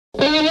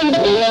From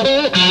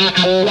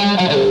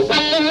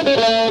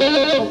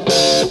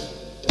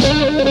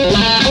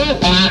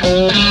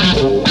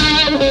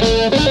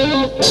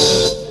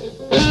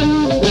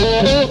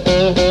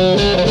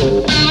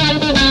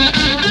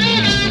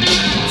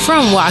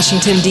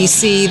Washington,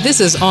 D.C., this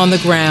is On the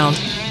Ground.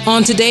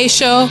 On today's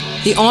show,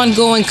 the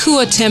ongoing coup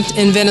attempt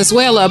in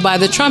Venezuela by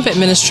the Trump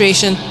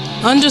administration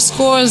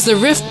underscores the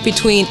rift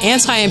between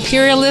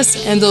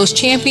anti-imperialists and those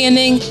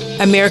championing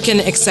American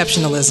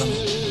exceptionalism.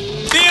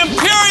 The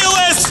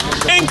imperialists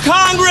in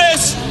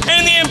Congress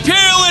and the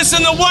imperialists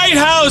in the White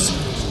House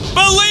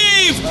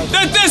believe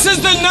that this is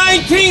the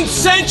 19th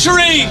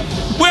century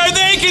where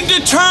they can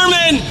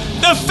determine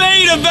the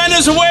fate of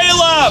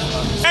Venezuela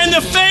and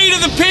the fate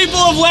of the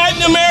people of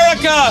Latin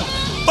America.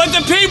 But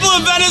the people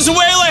of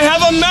Venezuela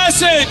have a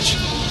message.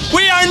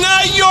 We are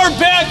not your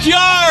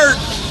backyard.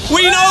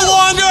 We no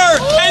longer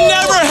and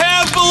never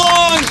have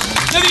belonged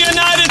to the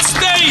United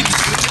States.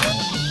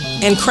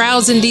 And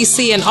crowds in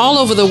D.C. and all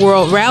over the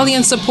world rally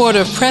in support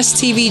of Press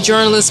TV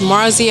journalist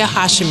Marzia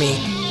Hashemi,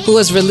 who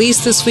was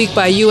released this week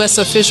by U.S.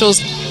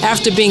 officials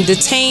after being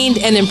detained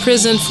and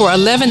imprisoned for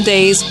 11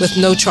 days with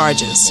no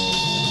charges.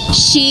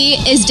 She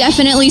is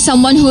definitely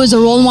someone who is a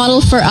role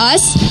model for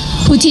us,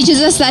 who teaches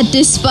us that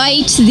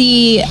despite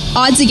the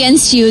odds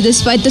against you,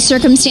 despite the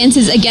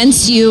circumstances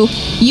against you,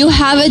 you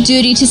have a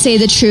duty to say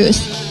the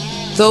truth.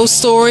 Those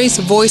stories,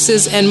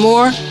 voices, and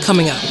more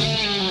coming up.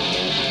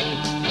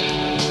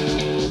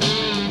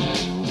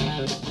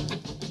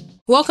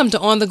 Welcome to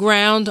On the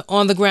Ground,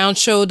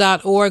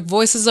 onthegroundshow.org,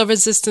 Voices of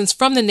Resistance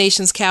from the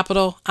nation's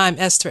capital. I'm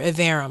Esther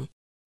Iverem.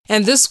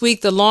 And this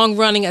week, the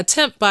long-running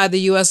attempt by the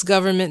U.S.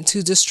 government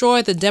to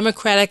destroy the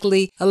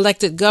democratically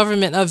elected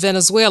government of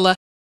Venezuela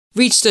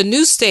reached a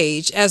new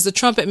stage as the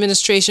Trump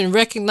administration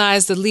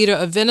recognized the leader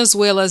of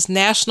Venezuela's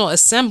National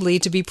Assembly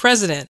to be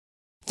president,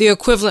 the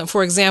equivalent,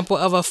 for example,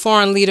 of a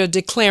foreign leader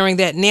declaring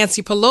that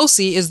Nancy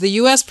Pelosi is the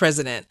U.S.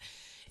 president.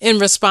 In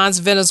response,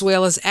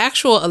 Venezuela's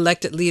actual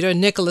elected leader,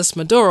 Nicolas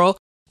Maduro,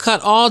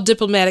 cut all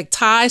diplomatic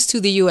ties to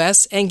the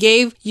U.S. and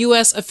gave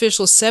U.S.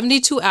 officials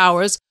 72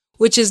 hours,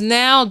 which is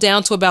now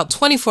down to about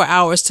 24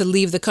 hours to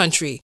leave the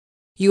country.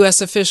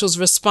 U.S. officials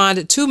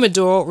responded to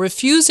Maduro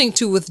refusing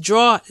to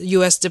withdraw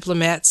U.S.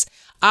 diplomats,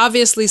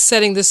 obviously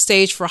setting the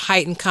stage for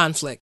heightened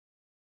conflict.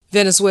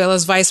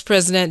 Venezuela's Vice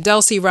President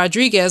Delcy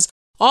Rodriguez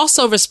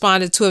also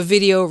responded to a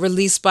video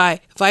released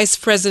by Vice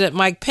President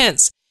Mike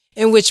Pence,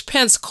 in which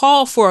Pence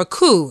called for a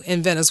coup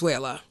in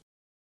Venezuela.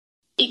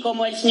 Because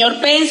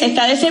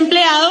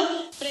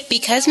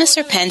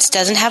Mr. Pence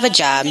doesn't have a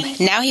job,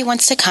 now he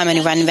wants to come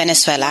and run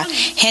Venezuela,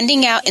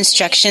 handing out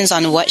instructions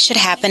on what should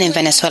happen in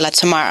Venezuela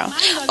tomorrow,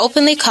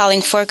 openly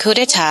calling for a coup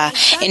d'etat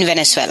in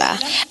Venezuela.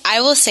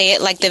 I will say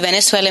it like the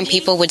Venezuelan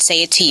people would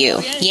say it to you.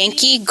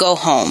 Yankee, go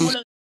home.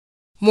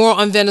 More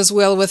on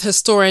Venezuela with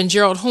historian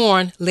Gerald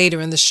Horne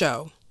later in the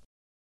show.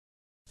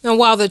 And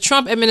while the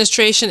Trump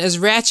administration is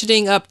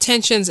ratcheting up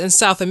tensions in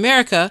South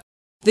America,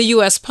 the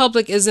U.S.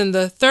 public is in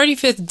the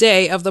 35th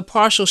day of the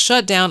partial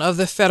shutdown of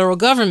the federal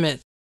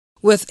government,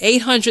 with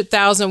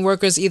 800,000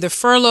 workers either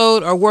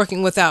furloughed or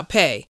working without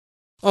pay.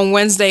 On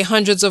Wednesday,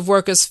 hundreds of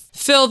workers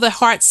filled the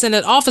Hart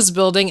Senate office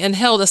building and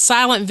held a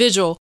silent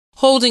vigil,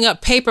 holding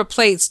up paper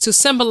plates to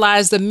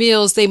symbolize the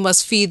meals they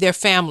must feed their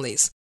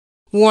families.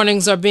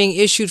 Warnings are being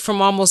issued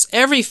from almost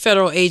every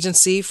federal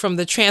agency, from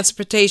the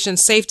Transportation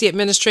Safety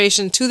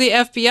Administration to the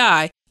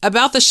FBI,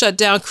 about the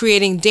shutdown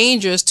creating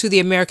dangers to the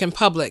American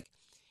public.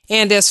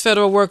 And as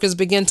federal workers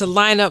begin to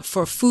line up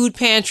for food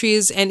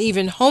pantries and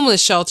even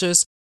homeless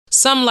shelters,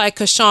 some like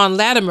Kashawn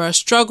Latimer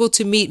struggle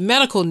to meet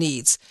medical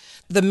needs.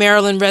 The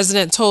Maryland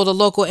resident told a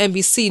local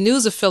NBC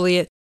News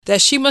affiliate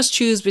that she must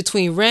choose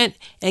between rent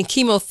and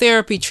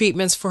chemotherapy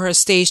treatments for her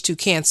stage 2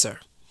 cancer.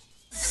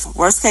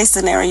 Worst case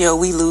scenario,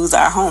 we lose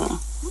our home.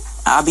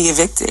 I'll be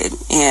evicted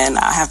and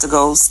I'll have to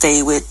go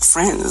stay with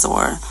friends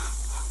or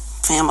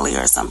family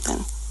or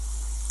something.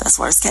 That's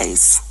worst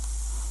case.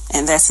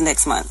 And that's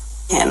next month.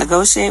 And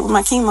negotiate with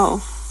my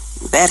chemo.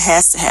 That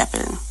has to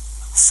happen.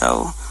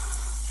 So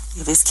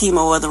if it's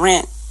chemo or the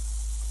rent,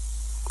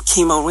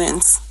 chemo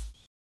wins.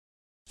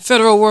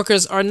 Federal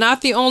workers are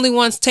not the only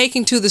ones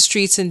taking to the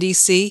streets in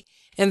D.C.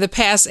 In the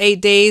past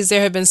 8 days,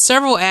 there have been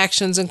several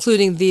actions,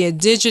 including the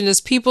Indigenous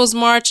Peoples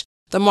March,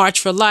 the March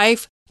for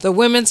Life, the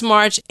Women's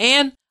March,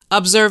 and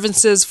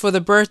observances for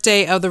the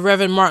birthday of the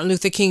Reverend Martin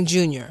Luther King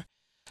Jr.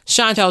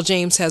 Chantal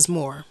James has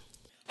more.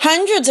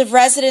 Hundreds of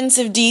residents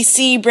of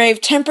D.C.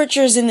 braved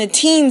temperatures in the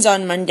teens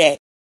on Monday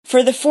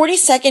for the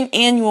 42nd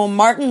annual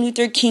Martin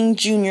Luther King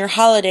Jr.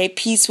 holiday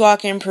Peace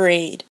Walk and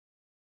Parade.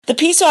 The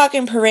Peace Walk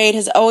and Parade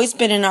has always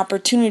been an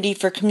opportunity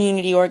for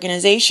community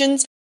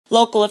organizations,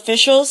 local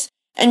officials,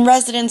 and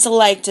residents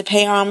alike to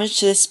pay homage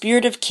to the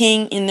spirit of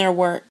King in their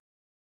work.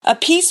 A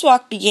peace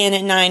walk began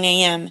at 9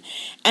 a.m.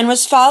 and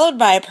was followed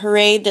by a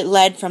parade that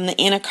led from the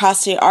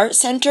Anacostia Art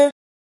Center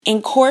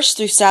and coursed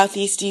through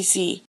Southeast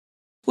D.C.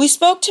 We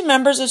spoke to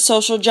members of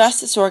social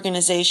justice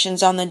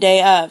organizations on the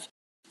day of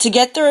to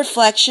get the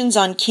reflections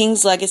on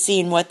King's legacy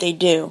and what they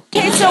do.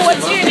 Okay, so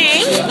what's your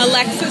name?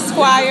 Alexis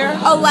Squire.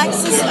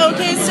 Alexis,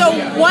 okay, so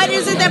what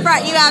is it that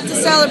brought you out to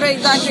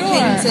celebrate Dr.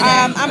 King today?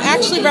 I'm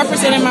actually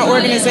representing my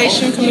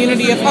organization,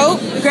 Community of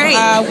Hope. Great.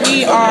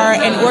 We are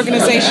an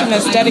organization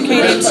that's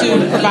dedicated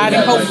to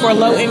providing hope for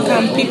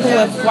low-income people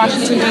of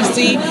Washington,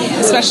 D.C.,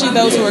 especially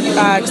those who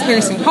are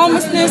experiencing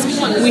homelessness.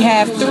 We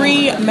have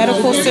 3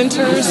 medical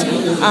centers,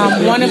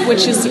 one of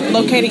which is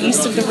located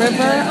east of the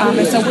river.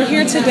 And so we're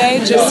here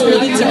today just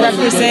really to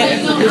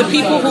represent the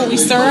people who we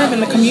serve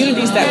and the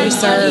communities that we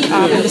serve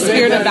in the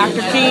spirit of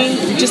Dr.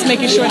 King, just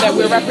making sure that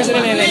we're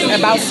representing and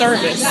about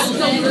service.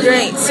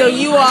 Great. So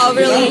you all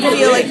really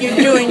feel like you're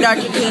doing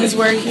Dr. King's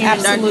work here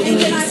in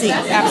D.C.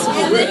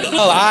 Absolutely.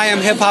 Hello, I am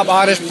hip-hop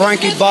artist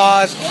Frankie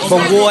Bars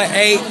from Ward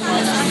 8,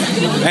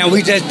 and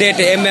we just did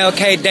the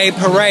MLK Day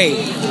Parade.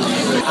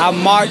 I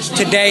marched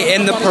today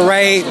in the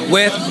parade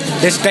with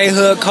the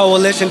Statehood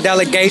Coalition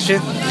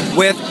delegation,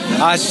 with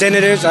our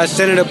senators, our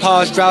Senator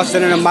Paul Strauss,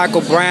 Senator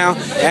Michael Brown,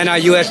 and our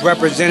U.S.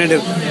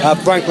 Representative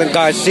Franklin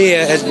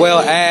Garcia, as well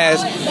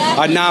as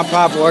our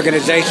nonprofit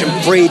organization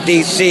Free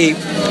D.C.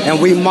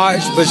 And we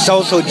marched for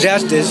social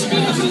justice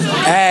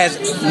as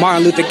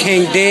Martin Luther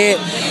King did,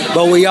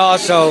 but we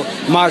also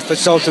marched for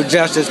social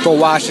justice for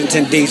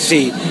Washington,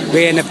 D.C.,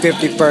 being the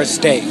 51st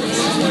state.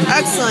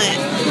 Excellent.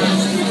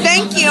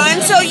 Thank you.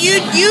 And so you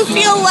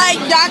feel like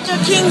Dr.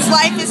 King's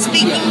life is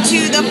speaking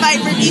to the fight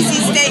for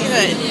D.C.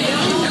 statehood?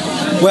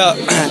 Well,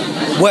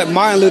 what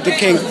Martin Luther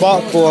King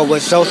fought for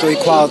was social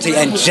equality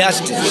and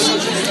justice.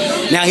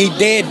 Now, he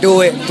did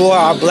do it for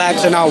our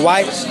blacks and our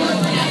whites,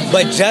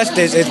 but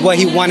justice is what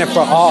he wanted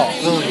for all.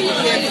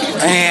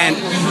 And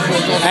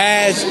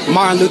as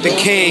Martin Luther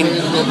King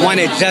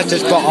wanted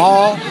justice for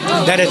all,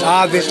 that is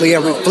obviously a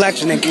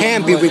reflection and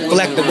can be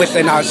reflected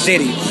within our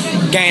city,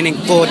 gaining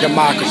full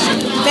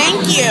democracy.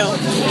 Thank you.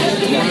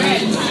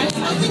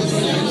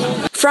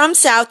 From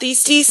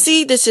Southeast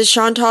DC, this is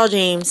Chantal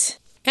James.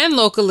 And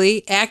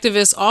locally,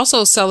 activists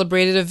also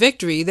celebrated a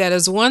victory that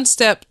is one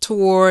step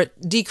toward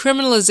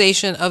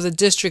decriminalization of the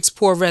district's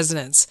poor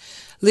residents.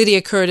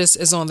 Lydia Curtis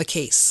is on the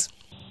case.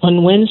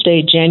 On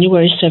Wednesday,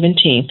 January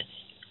 17th,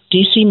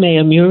 D.C.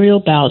 Mayor Muriel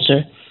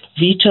Bowser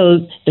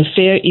vetoed the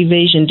Fair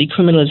Evasion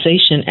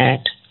Decriminalization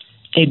Act,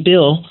 a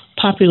bill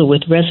popular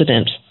with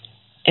residents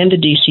and the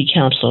D.C.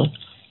 Council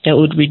that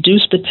would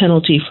reduce the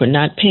penalty for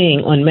not paying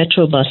on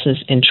metro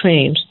buses and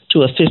trains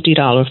to a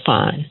 $50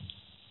 fine.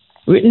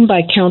 Written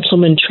by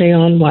Councilman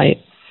Trayon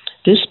White,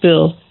 this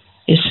bill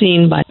is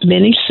seen by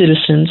many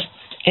citizens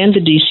and the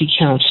D.C.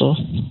 Council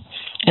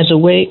as a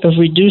way of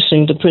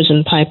reducing the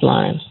prison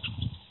pipeline.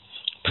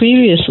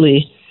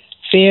 Previously,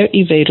 fare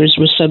evaders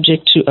were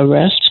subject to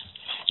arrest,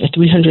 a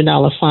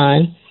 $300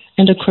 fine,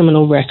 and a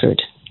criminal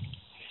record.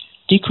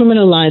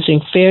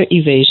 Decriminalizing fare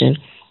evasion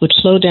would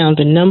slow down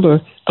the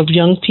number of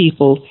young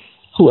people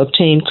who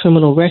obtained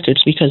criminal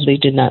records because they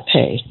did not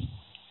pay.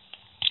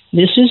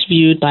 This is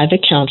viewed by the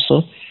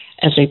council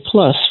as a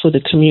plus for the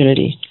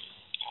community,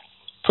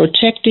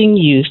 protecting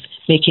youth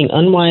making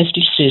unwise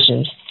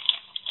decisions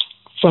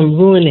from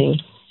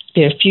ruining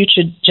their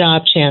future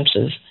job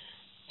chances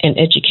and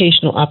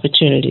educational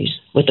opportunities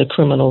with a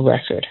criminal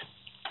record.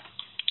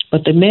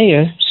 But the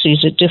mayor sees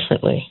it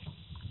differently.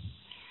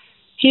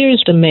 Here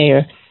is the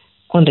mayor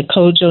on the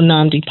Kojo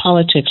Nnamdi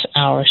Politics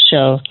Hour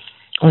show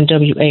on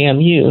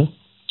WAMU,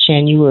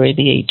 January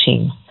the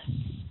 18th.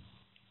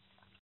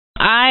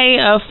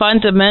 I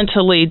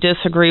fundamentally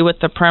disagree with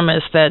the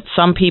premise that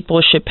some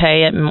people should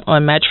pay it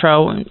on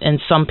Metro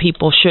and some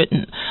people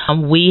shouldn't.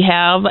 We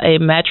have a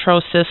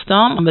Metro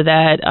system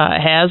that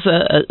has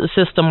a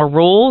system of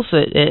rules.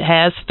 It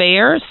has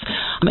fares,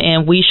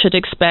 and we should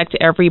expect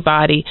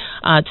everybody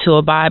to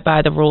abide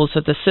by the rules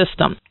of the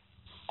system.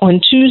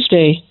 On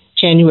Tuesday,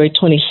 January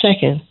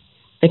 22nd,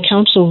 the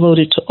council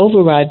voted to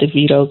override the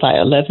veto by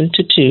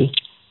 11-2,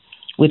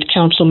 with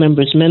council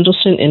members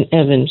Mendelson and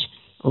Evans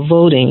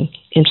voting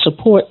in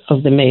support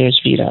of the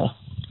mayor's veto.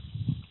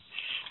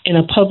 In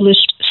a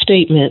published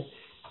statement,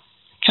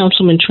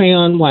 Councilman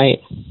Trayon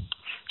White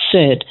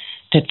said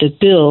that the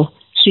bill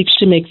seeks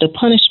to make the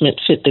punishment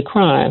fit the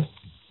crime,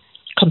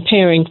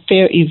 comparing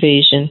fare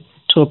evasion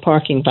to a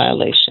parking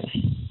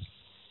violation.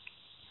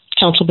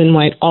 Councilman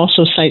White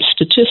also cites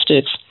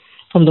statistics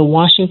from the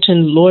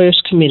Washington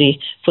Lawyers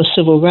Committee for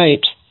Civil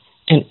Rights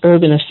and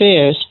Urban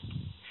Affairs,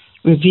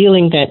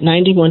 revealing that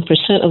 91%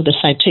 of the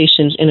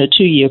citations in a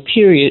 2-year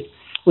period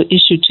were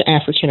issued to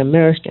African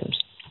Americans,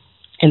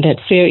 and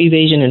that fare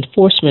evasion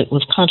enforcement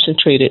was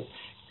concentrated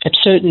at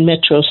certain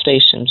metro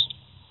stations,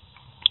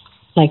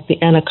 like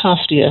the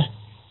Anacostia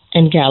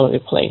and Gallery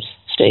Place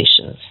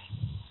stations.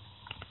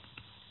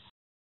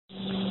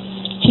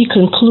 He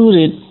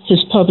concluded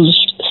his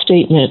published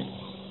statement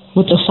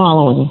with the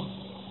following,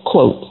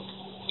 quote,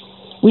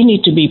 "We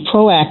need to be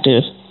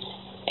proactive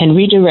and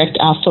redirect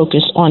our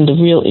focus on the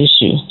real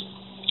issue.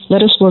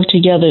 Let us work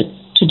together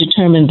to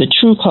determine the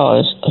true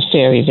cause of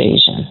fare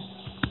evasion."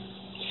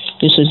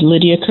 This is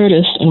Lydia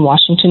Curtis in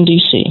Washington,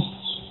 D.C.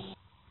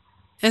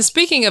 And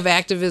speaking of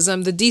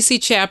activism, the D.C.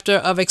 chapter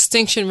of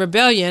Extinction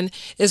Rebellion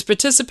is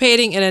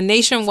participating in a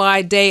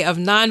nationwide day of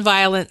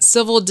nonviolent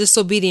civil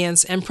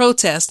disobedience and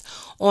protest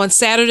on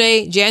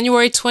Saturday,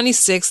 January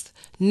 26th,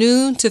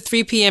 noon to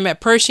 3 p.m. at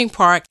Pershing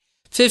Park,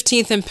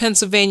 15th and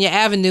Pennsylvania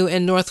Avenue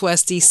in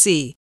Northwest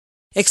D.C.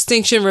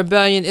 Extinction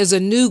Rebellion is a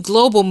new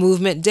global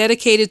movement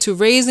dedicated to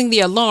raising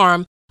the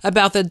alarm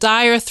about the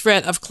dire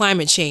threat of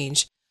climate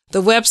change.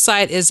 The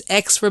website is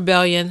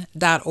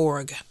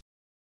xrebellion.org.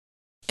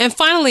 And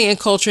finally, in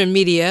culture and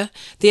media,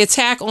 the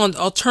attack on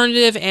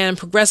alternative and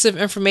progressive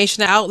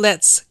information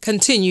outlets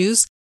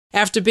continues.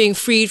 After being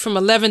freed from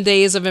 11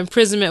 days of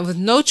imprisonment with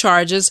no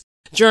charges,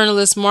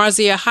 journalist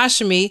Marzieh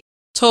Hashemi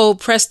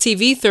told Press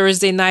TV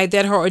Thursday night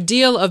that her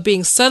ordeal of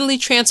being suddenly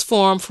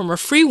transformed from a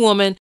free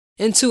woman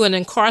into an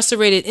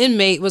incarcerated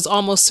inmate was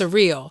almost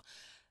surreal.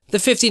 The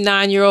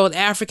 59-year-old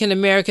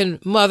African-American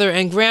mother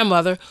and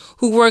grandmother,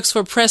 who works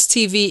for Press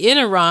TV in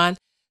Iran,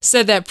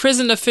 said that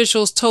prison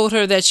officials told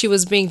her that she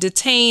was being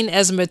detained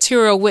as a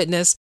material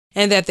witness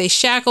and that they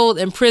shackled,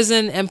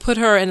 imprisoned, and put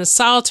her in a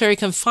solitary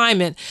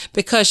confinement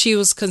because she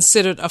was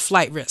considered a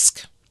flight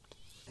risk.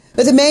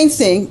 But the main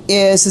thing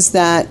is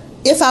that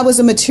if I was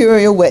a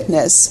material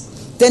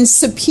witness, then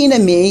subpoena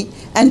me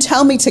and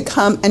tell me to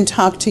come and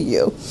talk to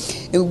you.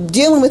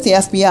 Dealing with the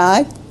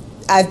FBI,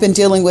 I've been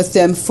dealing with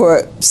them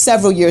for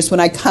several years when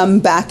I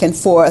come back and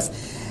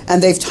forth.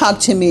 And they've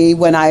talked to me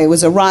when I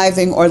was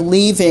arriving or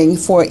leaving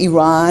for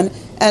Iran,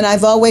 and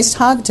I've always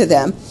talked to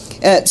them.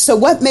 So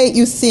what made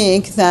you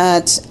think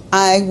that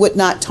I would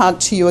not talk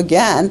to you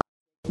again?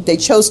 They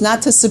chose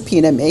not to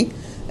subpoena me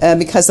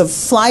because of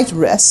flight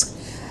risk.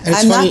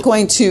 I'm not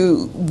going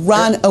to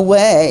run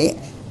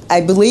away. I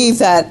believe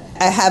that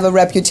I have a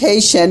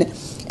reputation,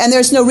 and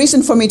there's no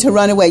reason for me to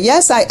run away.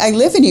 Yes, I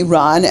live in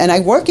Iran, and I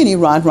work in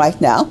Iran right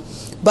now.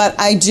 But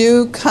I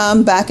do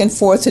come back and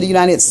forth to the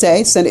United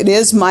States, and it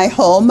is my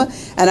home,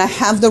 and I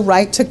have the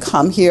right to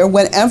come here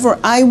whenever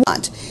I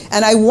want.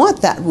 And I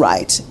want that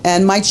right.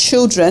 And my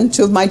children,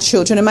 2 of my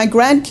children and my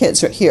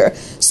grandkids are here.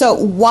 So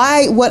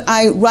why would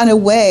I run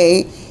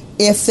away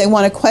if they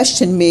want to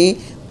question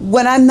me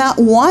when I'm not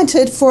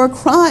wanted for a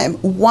crime?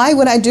 Why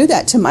would I do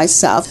that to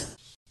myself?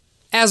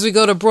 As we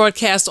go to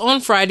broadcast on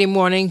Friday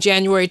morning,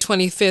 January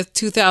 25th,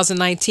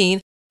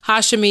 2019,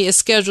 Hashemi is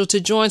scheduled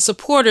to join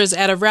supporters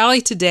at a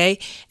rally today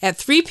at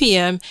 3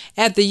 p.m.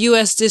 at the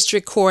U.S.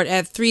 District Court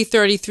at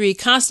 333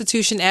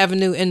 Constitution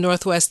Avenue in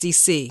Northwest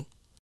D.C.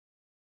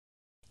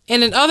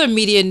 And in other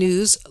media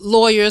news,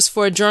 lawyers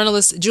for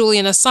journalist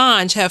Julian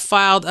Assange have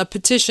filed a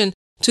petition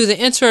to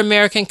the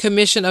Inter-American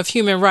Commission of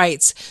Human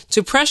Rights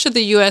to pressure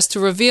the U.S. to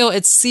reveal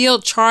its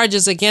sealed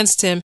charges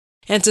against him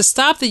and to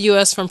stop the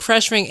U.S. from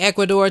pressuring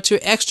Ecuador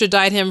to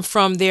extradite him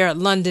from their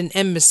London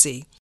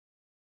embassy.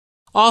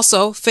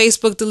 Also,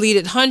 Facebook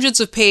deleted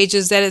hundreds of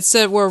pages that it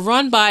said were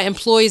run by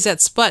employees at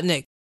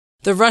Sputnik,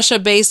 the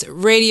Russia-based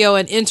radio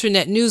and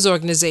internet news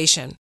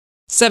organization.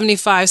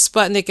 75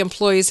 Sputnik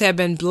employees have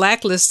been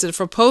blacklisted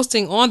for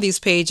posting on these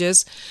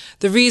pages.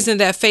 The reason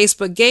that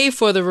Facebook gave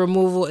for the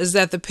removal is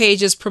that the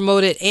pages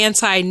promoted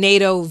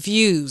anti-NATO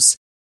views.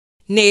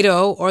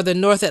 NATO, or the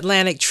North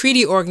Atlantic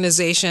Treaty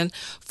Organization,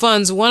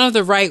 funds one of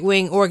the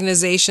right-wing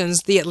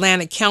organizations, the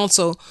Atlantic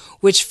Council,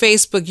 which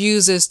Facebook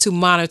uses to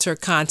monitor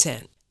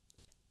content.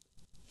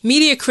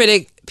 Media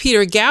critic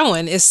Peter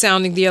Gowan is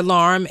sounding the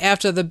alarm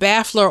after the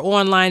Baffler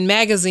online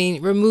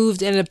magazine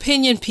removed an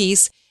opinion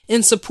piece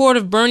in support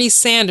of Bernie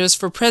Sanders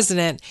for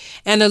president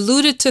and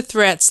alluded to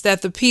threats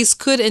that the piece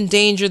could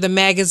endanger the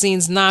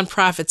magazine's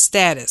nonprofit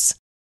status.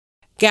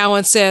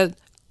 Gowan said,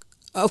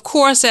 of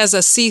course, as a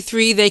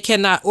C3, they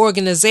cannot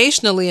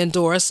organizationally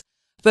endorse,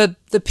 but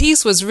the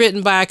piece was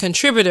written by a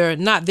contributor,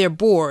 not their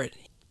board.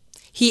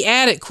 He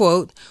added,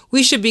 quote,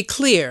 "We should be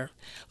clear.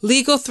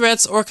 Legal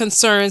threats or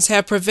concerns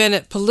have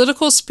prevented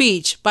political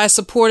speech by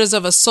supporters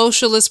of a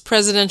socialist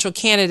presidential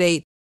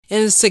candidate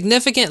in a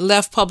significant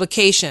left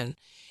publication.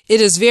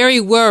 It is very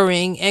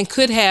worrying and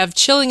could have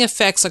chilling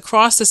effects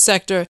across the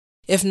sector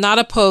if not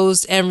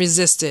opposed and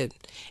resisted."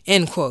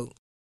 End quote.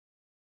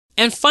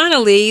 And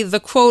finally, the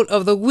quote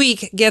of the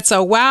week gets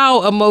a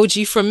wow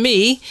emoji from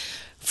me.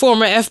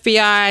 Former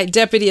FBI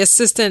Deputy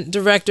Assistant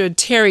Director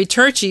Terry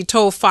Turchie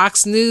told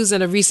Fox News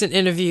in a recent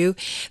interview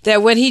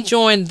that when he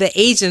joined the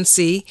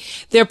agency,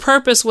 their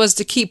purpose was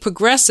to keep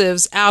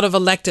progressives out of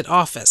elected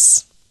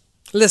office.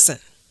 Listen.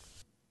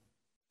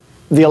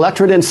 The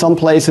electorate in some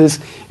places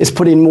is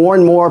putting more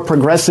and more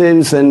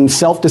progressives and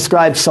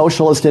self-described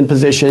socialists in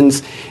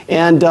positions.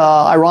 And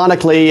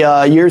ironically,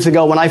 years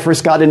ago when I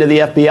first got into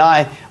the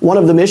FBI, one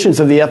of the missions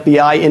of the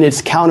FBI in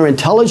its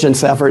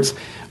counterintelligence efforts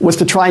was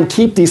to try and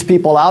keep these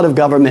people out of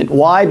government.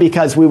 Why?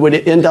 Because we would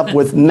end up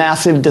with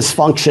massive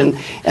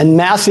dysfunction and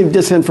massive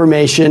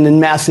disinformation and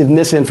massive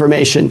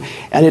misinformation.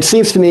 And it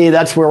seems to me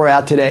that's where we're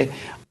at today.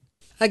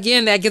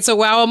 Again, that gets a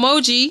wow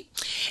emoji.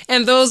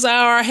 And those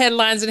are our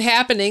headlines and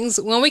happenings.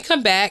 When we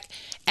come back,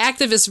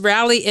 activists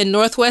rally in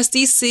Northwest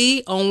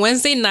D.C. on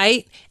Wednesday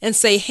night and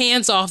say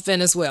hands off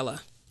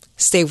Venezuela.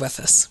 Stay with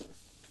us.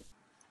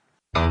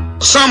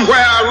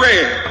 Somewhere I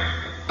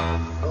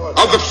read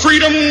of the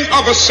freedom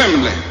of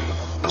assembly.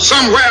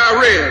 Somewhere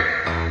I read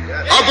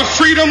of the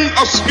freedom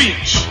of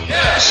speech.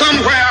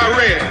 Somewhere I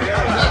read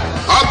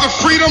of the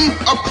freedom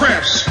of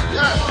press.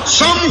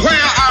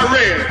 Somewhere I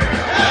read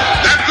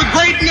that the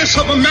greatness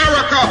of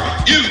America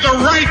is the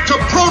right to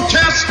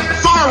protest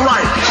far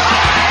right.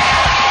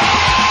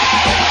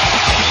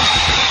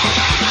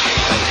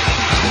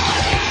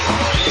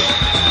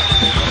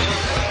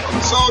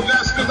 So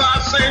just as I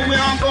say, we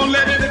aren't going to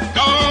let any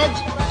dogs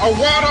or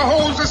water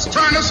hoses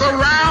turn us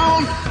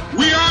around,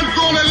 we aren't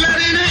going to let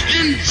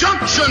any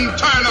injunction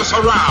turn us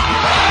around.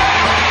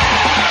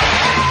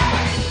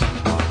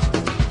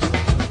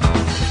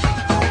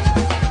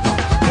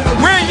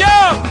 We're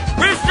young,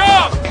 we're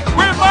strong,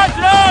 we're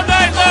marching all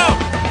night long.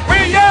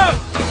 We're young,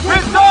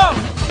 we're strong,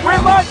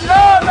 we're marching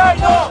all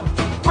night long.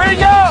 We're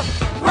young,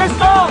 we're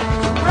strong,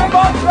 we're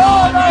marching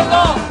all night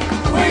long.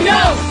 We're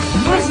young,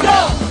 we're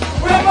strong,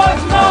 we're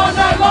marching all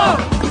night long.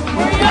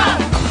 We're young,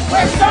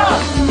 we're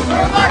strong,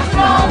 we're marching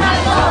all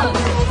night long.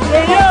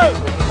 We're young,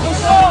 we're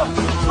strong,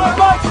 we're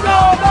marching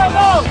all night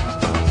long.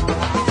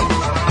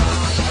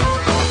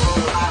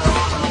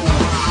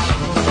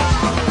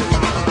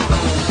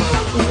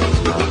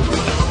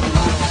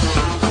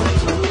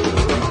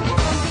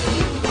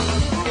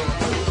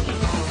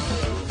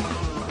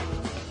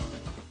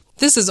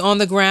 This is On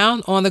the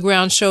Ground,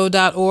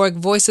 onthegroundshow.org,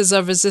 Voices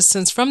of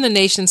Resistance from the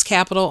nation's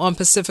capital on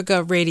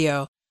Pacifica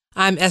Radio.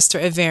 I'm Esther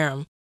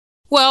Averum.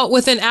 Well,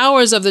 within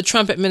hours of the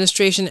Trump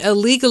administration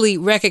illegally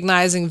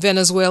recognizing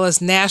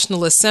Venezuela's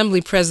National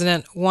Assembly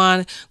President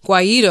Juan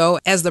Guaido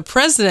as the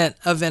president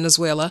of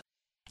Venezuela,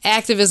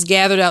 activists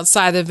gathered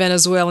outside the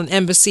Venezuelan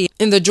embassy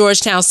in the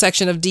Georgetown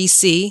section of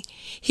D.C.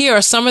 Here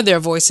are some of their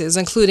voices,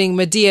 including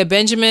Medea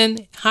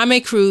Benjamin,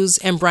 Jaime Cruz,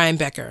 and Brian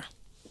Becker.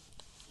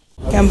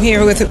 I'm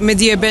here with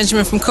Medea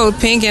Benjamin from Code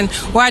Pink, and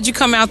why'd you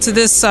come out to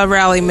this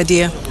rally,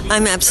 Medea?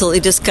 I'm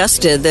absolutely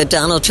disgusted that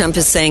Donald Trump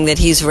is saying that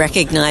he's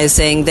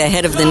recognizing the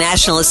head of the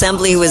National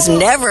Assembly, who was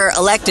never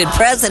elected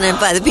president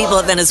by the people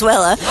of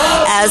Venezuela,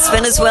 as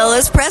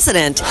Venezuela's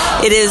president.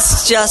 It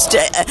is just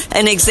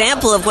an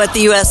example of what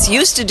the U.S.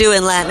 used to do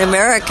in Latin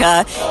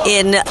America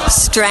in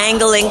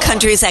strangling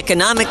countries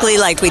economically,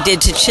 like we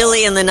did to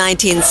Chile in the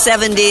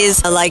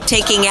 1970s, like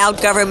taking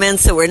out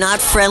governments that were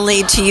not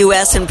friendly to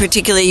U.S. and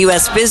particularly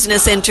U.S. business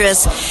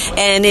interests.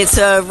 And it's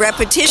a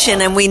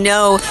repetition, and we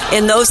know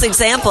in those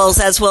examples,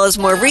 as well as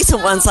more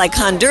recent ones like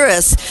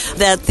Honduras,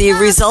 that the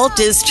result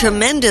is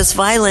tremendous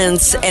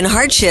violence and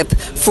hardship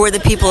for the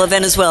people of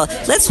Venezuela.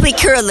 Let's be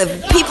clear, the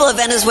people of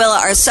Venezuela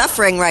are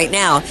suffering right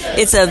now.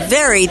 It's a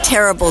very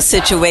terrible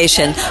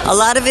situation. A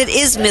lot of it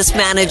is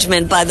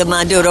mismanagement by the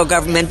Maduro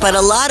government, but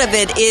a lot of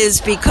it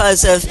is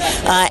because of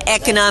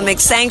economic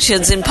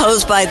sanctions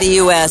imposed by the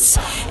U.S.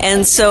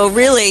 And so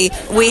really,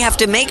 we have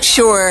to make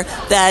sure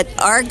that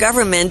our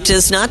government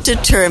does not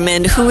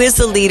determine who is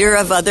the leader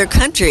of other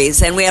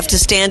countries. And we have to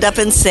stand up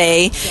and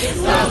say,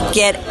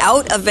 get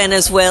out of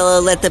Venezuela,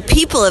 let the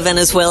people of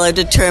Venezuela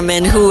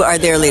determine who are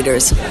their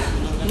leaders.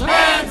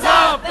 Hands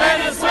off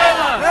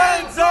Venezuela!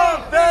 Hands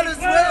off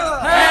Venezuela!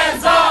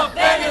 Hands off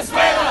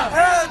Venezuela!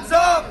 Hands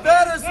off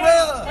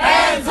Venezuela!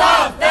 Hands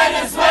off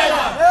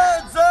Venezuela!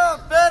 Hands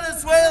off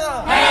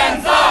Venezuela!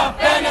 Hands off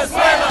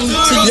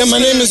Venezuela! Yeah, my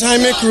name is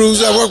Jaime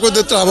Cruz. I work with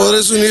the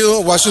Trabajadores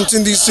Unidos,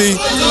 Washington, D.C.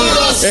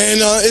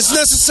 And it's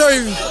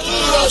necessary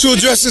to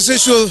address this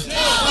issue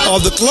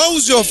of the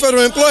closure of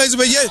federal employees,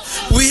 but yet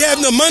we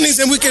have the monies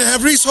and we can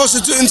have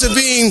resources to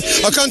intervene.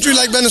 A country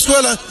like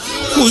Venezuela,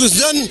 who has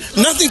done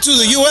nothing to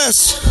the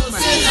U.S.,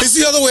 it's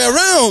the other way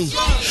around.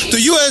 The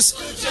U.S.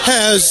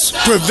 has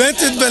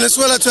prevented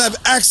Venezuela to have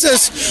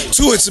access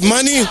to its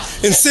money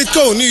in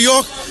Citgo, New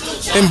York.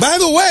 And by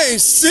the way,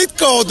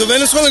 Citgo, the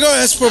Venezuelan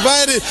government, has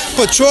provided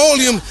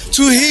petroleum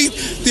to heat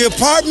the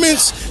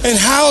apartments and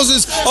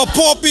houses of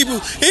poor people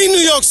in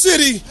New York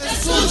City.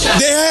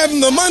 They have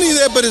the money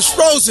there, but it's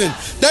frozen.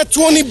 That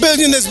 $20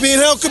 billion that's being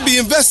held could be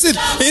invested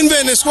in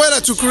Venezuela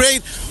to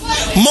create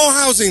more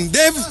housing.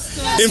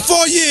 In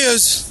 4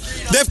 years,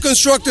 they've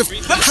constructed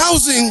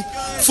housing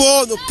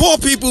for the poor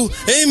people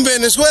in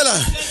Venezuela.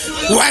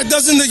 Why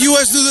doesn't the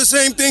U.S. do the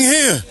same thing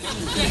here?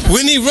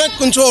 We need rent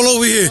control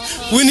over here.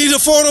 We need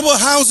affordable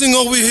housing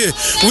over here.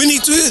 We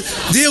need to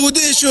deal with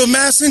the issue of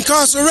mass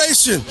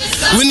incarceration.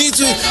 We need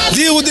to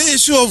deal with the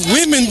issue of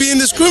women being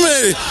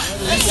discriminated.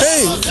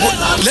 Hey,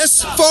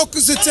 let's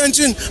focus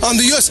attention on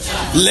the U.S.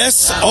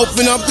 Let's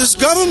open up this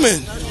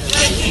government.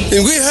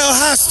 And we held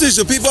hostage,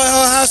 the people are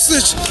held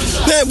hostage.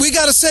 Man, we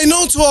got to say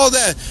no to all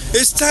that.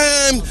 It's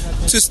time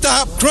to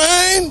stop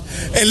crime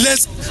and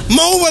let's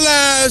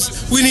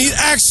mobilize. We need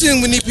action.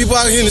 We need people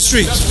out here in the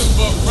streets.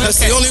 That's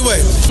the only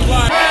way.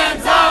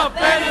 Hands off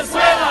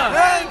Venezuela!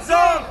 Hands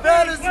off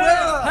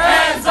Venezuela!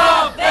 Hands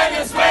off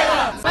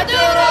Venezuela!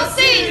 Maduro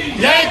sí!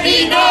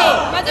 Yankee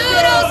no!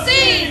 Maduro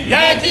sí!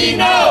 Yankee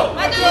no!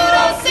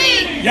 Maduro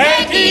sí!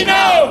 Yankee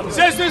no!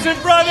 Sisters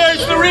and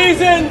brothers, the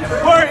reason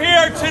we're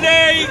here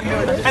today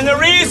and the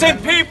reason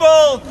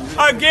people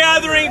are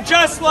gathering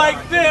just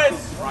like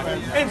this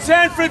in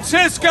San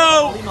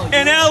Francisco,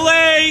 in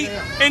LA,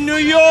 in New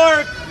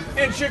York,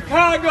 in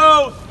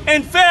Chicago,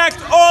 in fact,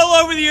 all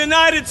over the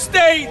United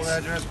States,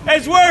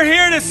 as we're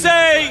here to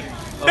say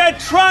that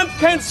Trump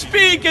can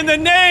speak in the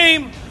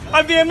name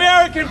of the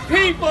American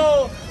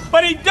people,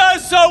 but he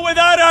does so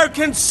without our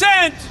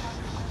consent.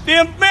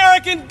 The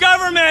American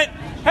government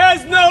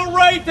has no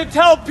right to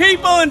tell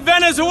people in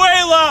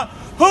Venezuela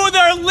who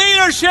their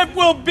leadership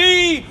will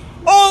be.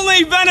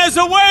 Only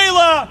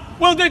Venezuela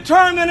will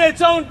determine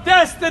its own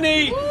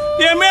destiny.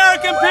 The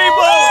American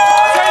people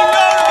say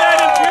no to that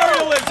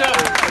imperialism.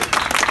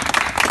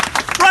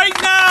 Right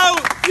now,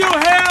 you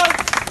have,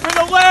 for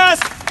the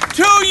last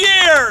 2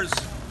 years,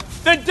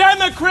 the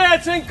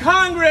Democrats in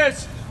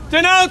Congress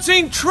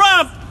denouncing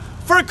Trump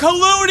for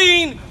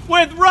colluding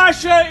with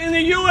Russia in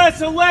the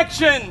U.S.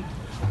 election.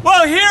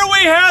 Well, here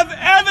we have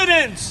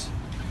evidence.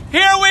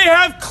 Here we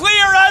have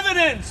clear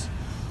evidence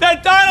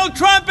that Donald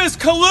Trump is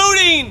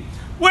colluding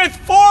with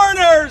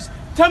foreigners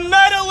to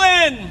meddle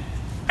in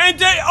and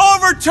to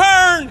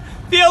overturn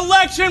the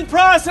election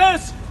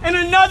process in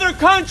another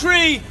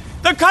country,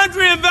 the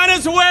country of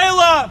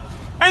Venezuela.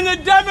 And the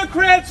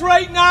Democrats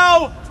right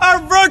now are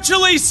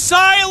virtually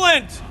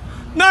silent,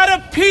 not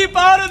a peep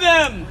out of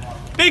them,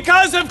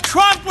 because if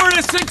Trump were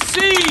to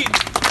succeed,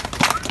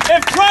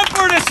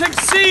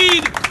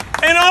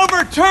 in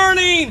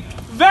overturning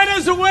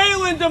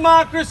Venezuelan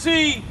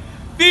democracy,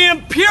 the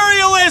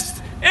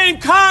imperialists in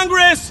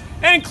Congress,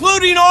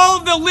 including all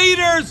of the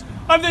leaders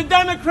of the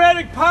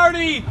Democratic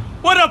Party,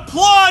 would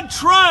applaud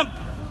Trump.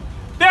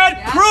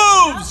 That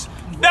proves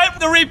that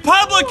the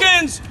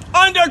Republicans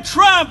under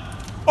Trump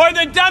or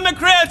the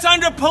Democrats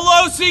under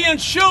Pelosi and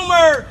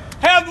Schumer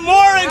have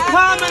more in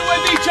common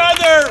with each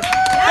other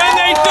than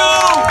they do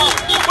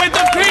with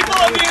the people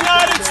of the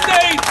United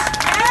States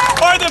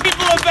or the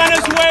people of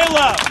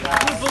Venezuela.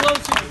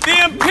 The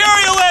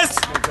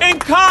imperialists in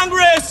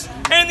Congress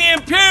and the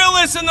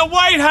imperialists in the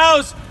White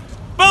House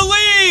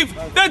believe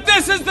that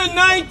this is the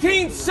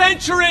 19th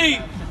century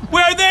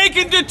where they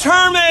can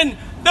determine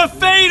the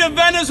fate of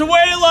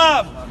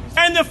Venezuela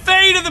and the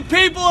fate of the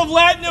people of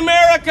Latin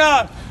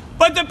America.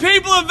 But the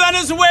people of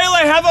Venezuela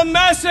have a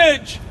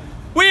message.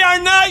 We are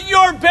not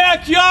your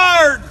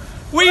backyard.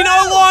 We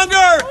no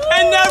longer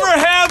and never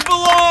have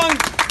belonged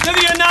to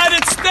the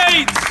United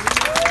States.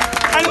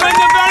 And when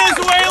the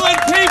Venezuelan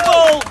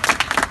people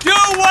do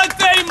what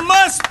they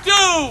must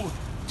do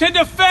to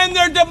defend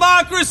their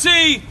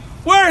democracy,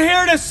 we're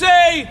here to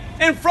say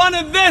in front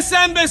of this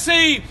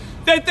embassy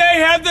that they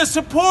have the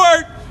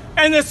support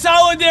and the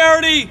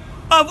solidarity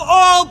of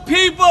all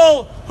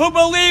people who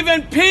believe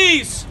in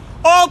peace,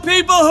 all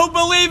people who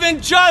believe in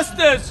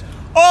justice,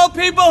 all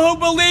people who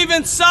believe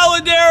in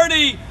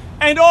solidarity,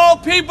 and all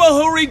people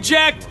who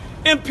reject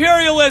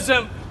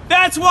imperialism.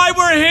 That's why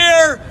we're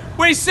here.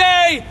 We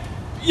say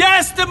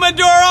yes to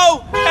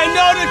Maduro and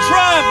no to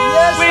Trump.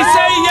 We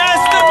say yes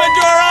to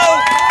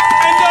Maduro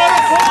and no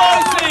to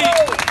Pelosi.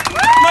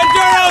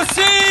 Maduro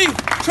see,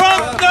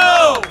 Trump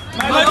no.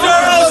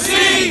 Maduro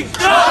see,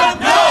 Trump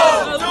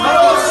no.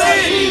 Maduro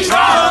see,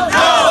 Trump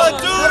no.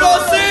 Maduro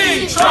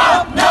see,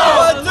 Trump no.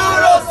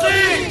 Maduro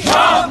see,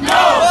 Trump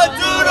no.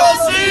 Maduro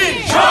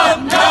see,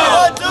 Trump no.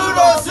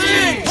 Maduro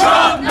see,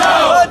 Trump no.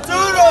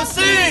 Maduro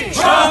see,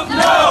 Trump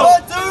no.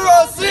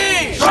 Maduro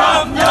see,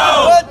 Trump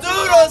no.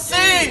 Maduro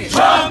see,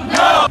 Trump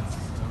no.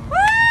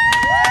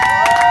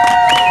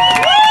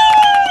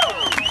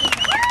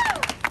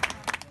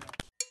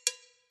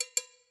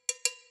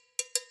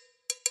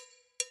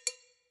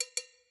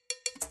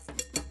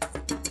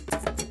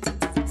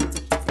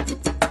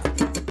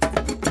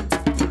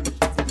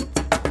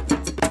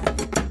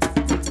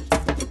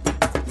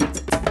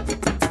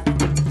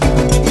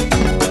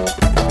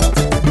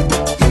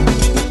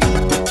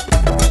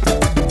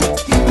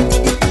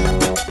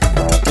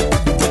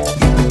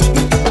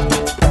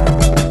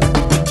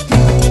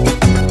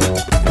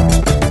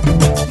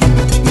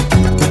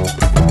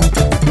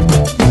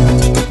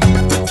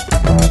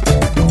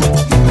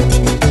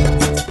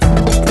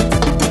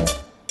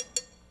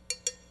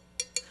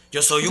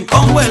 Yo soy un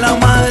Congo de la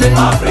madre,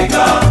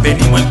 África.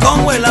 Venimos el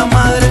Congo de la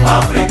madre,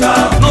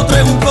 África. No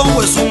traigo un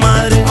Congo de su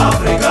madre,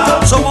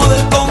 África. Somos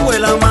del Congo de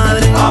la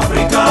madre,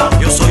 África.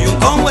 Yo soy un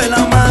Congo de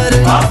la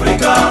madre,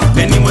 África.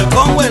 Venimos el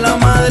Congo de la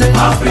madre,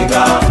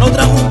 África. No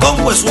traigo un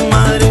Congo de su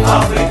madre,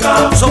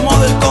 África. Somos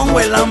del Congo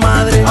de la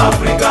madre,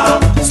 África.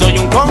 Soy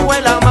un Congo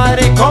de la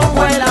madre,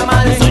 Congo de la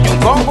madre. Soy un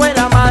Congo de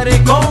la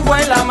madre, Congo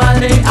de la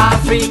madre,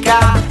 África,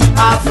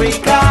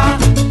 África.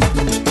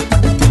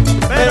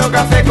 Pero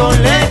café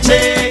con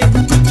leche.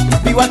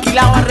 Vivo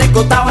alquilado,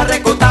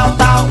 arrecotado,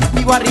 tao.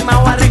 Vivo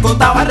arrimado,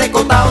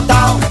 arrecotado,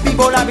 tao.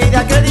 Vivo la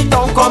vida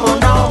crédito, como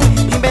no.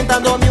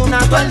 Inventándome una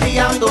todo el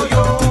día ando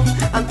yo.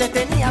 Antes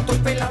tenía, estoy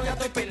pelado, ya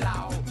estoy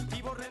pelado.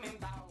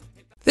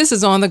 This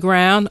is On the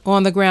Ground,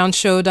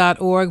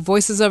 onthegroundshow.org,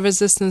 Voices of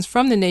Resistance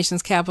from the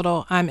nation's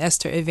capital. I'm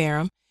Esther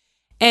Iverem.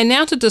 And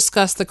now to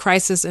discuss the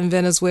crisis in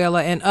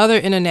Venezuela and other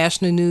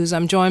international news,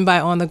 I'm joined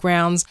by On the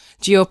Ground's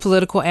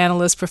geopolitical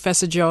analyst,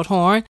 Professor Gerald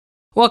Horne.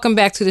 Welcome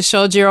back to the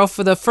show, Gerald,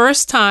 for the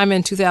first time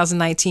in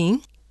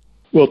 2019.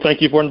 Well,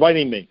 thank you for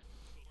inviting me.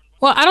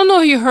 Well, I don't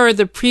know if you heard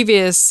the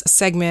previous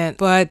segment,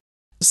 but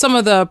some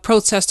of the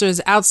protesters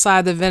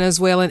outside the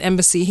Venezuelan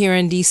embassy here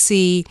in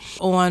D.C.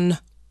 on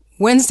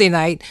Wednesday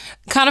night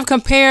kind of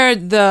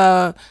compared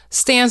the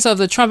stance of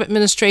the Trump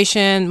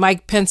administration,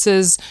 Mike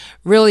Pence's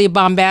really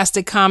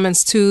bombastic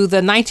comments, to the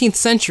 19th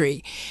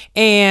century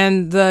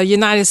and the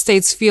United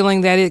States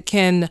feeling that it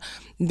can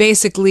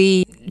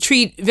basically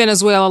treat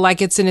Venezuela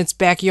like it's in its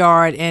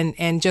backyard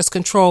and just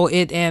control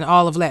it and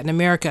all of Latin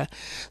America.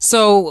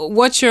 So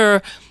what's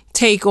your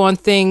take on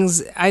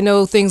things? I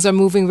know things are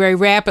moving very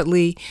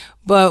rapidly,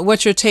 but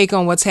what's your take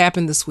on what's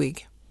happened this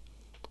week?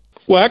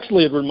 Well,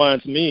 actually, it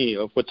reminds me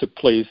of what took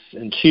place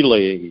in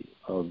Chile,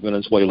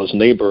 Venezuela's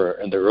neighbor,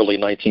 in the early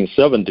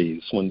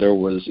 1970s, when there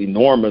was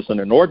enormous and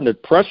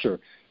inordinate pressure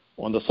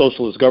on the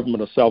socialist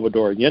government of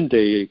Salvador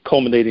Allende,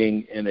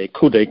 culminating in a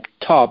coup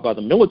d'etat by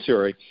the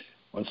military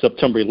on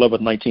September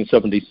 11,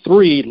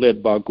 1973,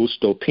 led by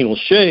Augusto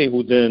Pinochet,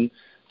 who then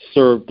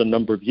served a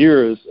number of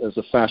years as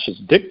a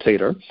fascist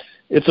dictator.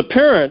 It's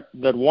apparent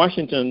that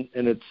Washington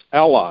and its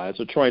allies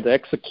are trying to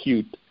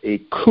execute a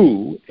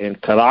coup in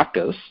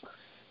Caracas.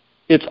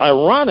 It's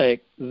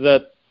ironic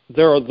that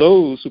there are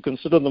those who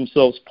consider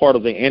themselves part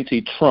of the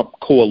anti-Trump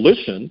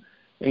coalition,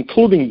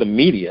 including the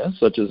media,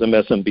 such as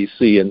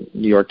MSNBC and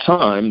New York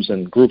Times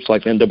and groups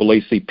like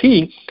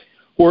NAACP,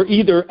 who are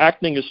either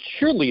acting as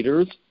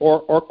cheerleaders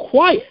or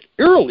quiet,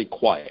 eerily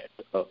quiet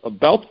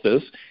about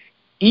this,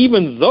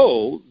 even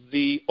though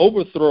the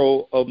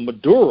overthrow of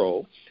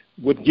Maduro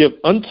would give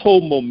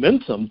untold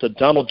momentum to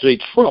Donald J.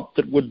 Trump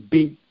that would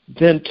be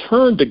then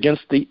turned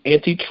against the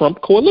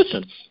anti-Trump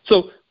coalition.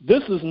 So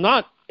this is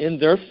not in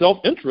their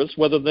self-interest,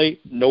 whether they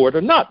know it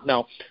or not.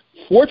 Now,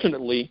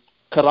 fortunately,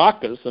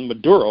 Caracas and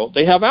Maduro,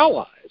 they have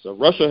allies.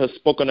 Russia has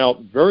spoken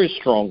out very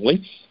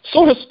strongly.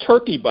 So has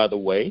Turkey, by the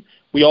way.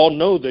 We all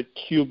know that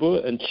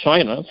Cuba and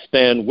China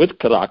stand with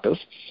Caracas.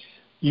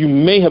 You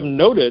may have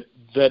noted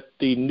that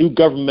the new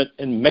government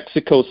in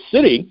Mexico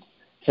City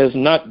has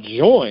not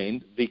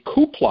joined the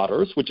coup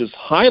plotters, which is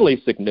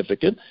highly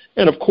significant.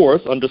 And, of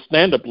course,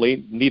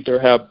 understandably, neither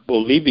have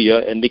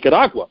Bolivia and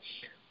Nicaragua,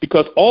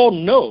 because all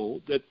know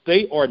that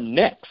they are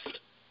next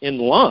in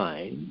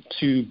line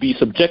to be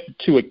subjected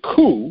to a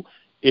coup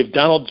if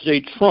Donald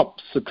J. Trump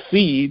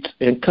succeeds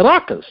in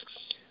Caracas.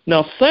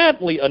 Now,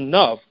 sadly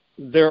enough,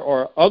 there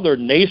are other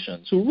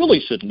nations who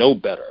really should know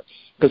better,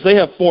 because they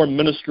have foreign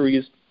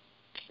ministries,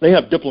 they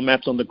have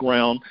diplomats on the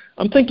ground.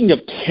 I'm thinking of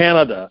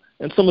Canada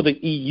and some of the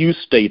EU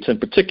states in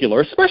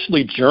particular,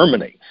 especially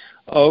Germany,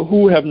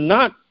 who have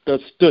not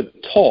stood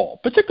tall,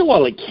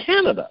 particularly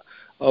Canada,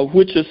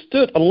 which has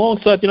stood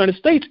alongside the United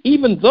States,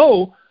 even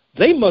though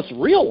they must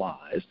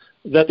realize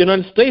that the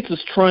United States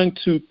is trying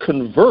to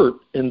convert,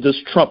 in this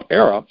Trump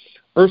era,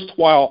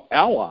 erstwhile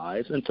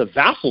allies into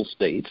vassal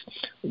states.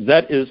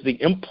 That is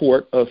the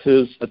import of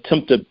his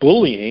attempted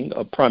bullying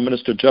of Prime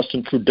Minister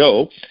Justin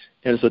Trudeau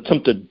and his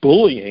attempted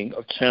bullying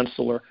of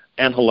Chancellor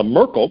Angela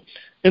Merkel.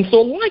 And so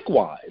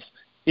likewise,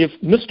 if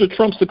Mr.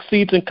 Trump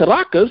succeeds in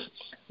Caracas,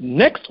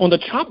 next on the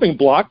chopping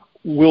block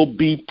will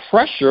be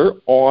pressure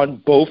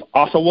on both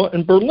Ottawa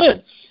and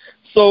Berlin.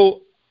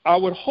 So I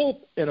would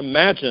hope and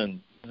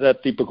imagine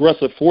that the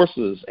progressive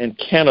forces in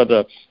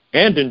Canada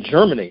and in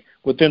Germany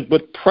would then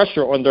put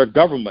pressure on their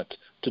government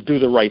to do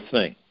the right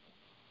thing.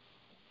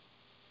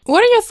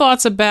 What are your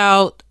thoughts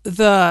about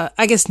the,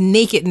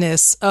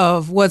 nakedness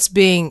of what's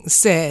being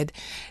said?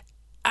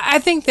 I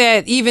think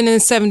that even in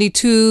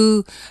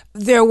 72,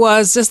 there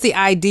was just the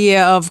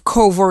idea of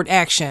covert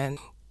action.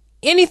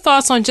 Any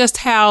thoughts on just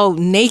how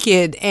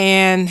naked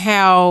and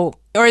how,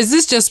 or is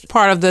this just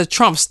part of the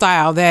Trump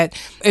style that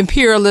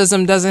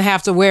imperialism doesn't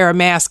have to wear a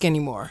mask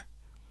anymore?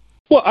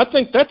 Well, I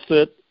think that's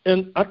it.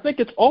 And I think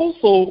it's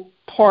also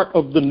part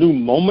of the new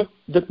moment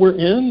that we're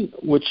in,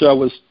 which I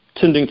was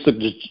tending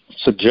to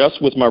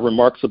suggest with my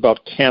remarks about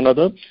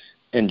Canada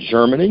and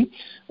Germany.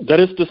 That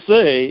is to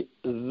say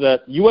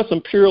that U.S.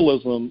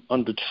 imperialism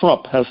under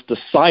Trump has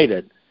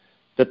decided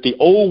that the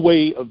old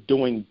way of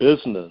doing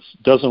business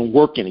doesn't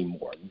work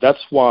anymore. That's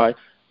why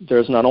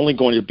there's not only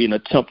going to be an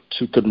attempt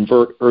to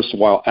convert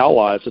erstwhile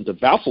allies into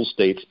vassal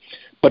states,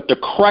 but to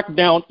crack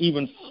down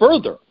even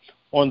further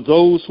on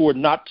those who are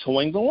not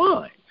towing the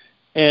line.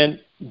 And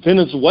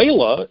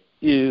Venezuela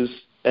is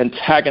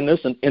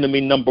antagonist and enemy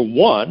number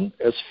one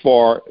as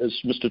far as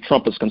Mr.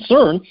 Trump is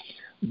concerned.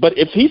 But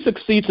if he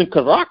succeeds in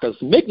Caracas,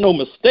 make no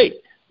mistake,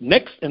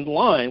 next in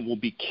line will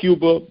be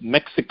Cuba,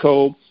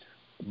 Mexico,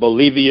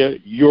 Bolivia,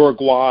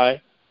 Uruguay,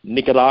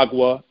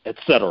 Nicaragua,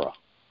 etc.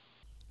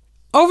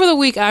 Over the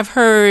week, I've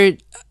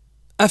heard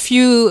a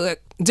few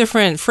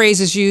different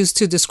phrases used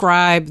to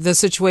describe the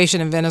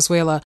situation in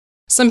Venezuela.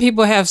 Some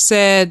people have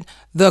said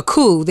the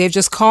coup. They're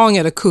just calling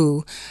it a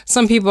coup.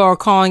 Some people are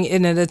calling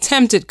it an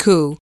attempted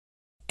coup.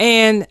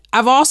 And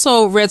I've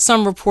also read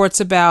some reports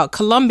about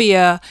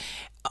Colombia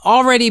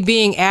already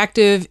being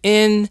active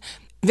in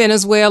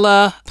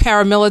Venezuela,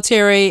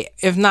 paramilitary,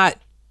 if not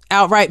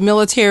outright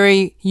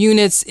military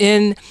units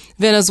in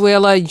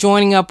Venezuela,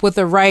 joining up with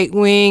the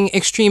right-wing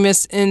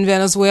extremists in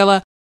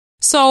Venezuela.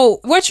 So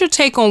what's your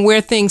take on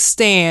where things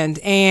stand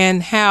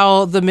and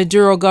how the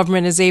Maduro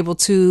government is able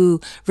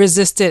to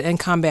resist it and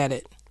combat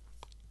it?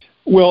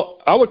 Well,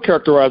 I would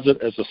characterize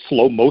it as a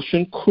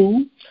slow-motion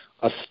coup,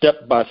 a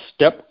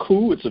step-by-step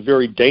coup. It's a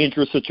very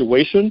dangerous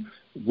situation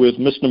with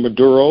Mr.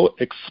 Maduro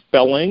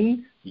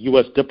expelling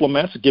U.S.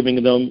 diplomats,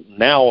 giving them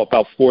now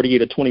about 48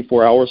 to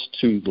 24 hours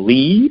to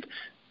leave,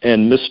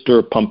 and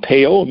Mr.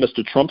 Pompeo and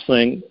Mr. Trump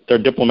saying their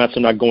diplomats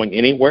are not going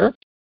anywhere.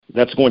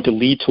 That's going to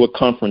lead to a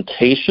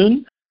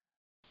confrontation.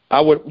 I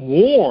would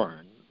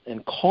warn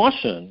and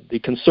caution the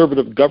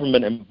conservative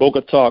government in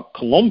Bogota,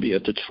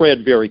 Colombia, to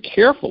tread very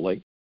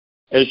carefully.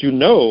 As you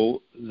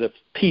know, the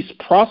peace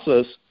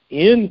process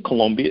in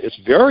Colombia is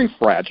very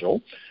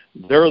fragile.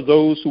 There are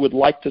those who would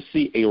like to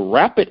see a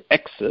rapid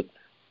exit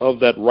of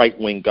that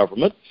right-wing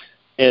government,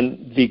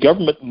 and the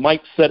government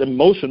might set in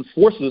motion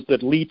forces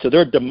that lead to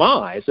their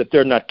demise if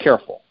they're not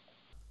careful.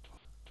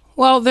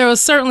 Well, there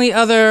was certainly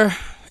other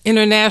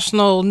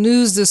international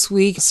news this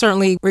week.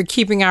 Certainly, we're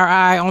keeping our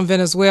eye on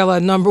Venezuela,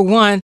 number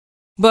one.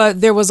 But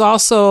there was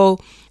also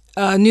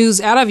news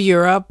out of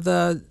Europe,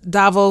 the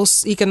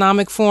Davos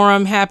Economic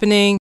Forum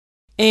happening.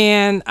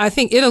 And I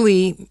think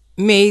Italy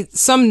made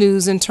some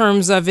news in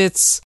terms of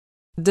its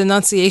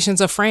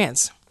denunciations of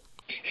France.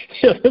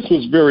 Yeah, this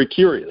was very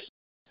curious.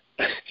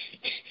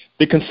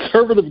 The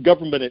conservative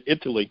government in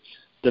Italy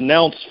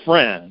denounced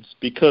France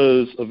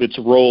because of its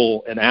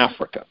role in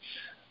Africa.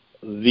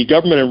 The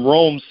government in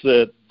Rome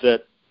said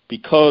that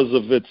because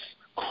of its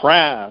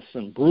crass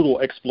and brutal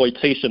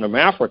exploitation of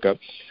Africa,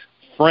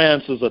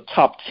 France is a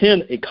top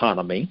 10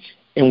 economy,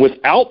 and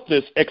without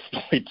this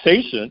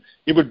exploitation,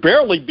 it would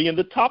barely be in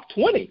the top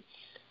 20.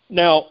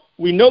 Now,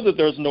 we know that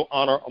there's no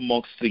honor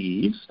amongst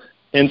thieves,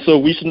 and so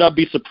we should not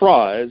be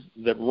surprised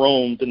that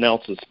Rome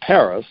denounces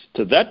Paris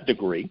to that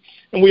degree.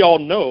 And we all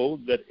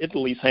know that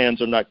Italy's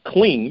hands are not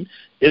clean.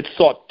 It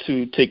sought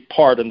to take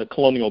part in the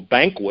colonial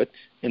banquet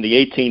in the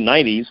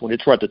 1890s when it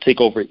tried to take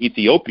over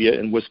Ethiopia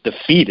and was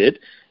defeated,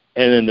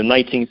 and in the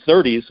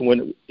 1930s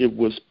when it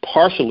was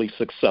partially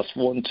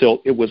successful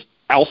until it was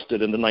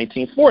ousted in the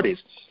 1940s.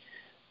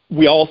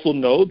 We also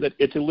know that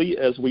Italy,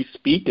 as we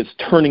speak, is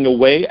turning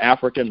away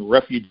African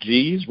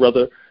refugees,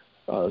 rather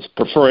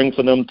preferring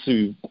for them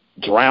to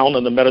drown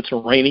in the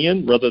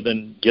Mediterranean rather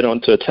than get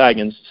onto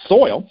Italian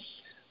soil.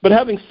 But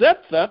having said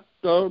that,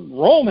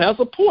 Rome has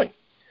a point.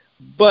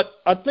 But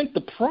I think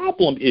the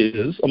problem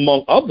is,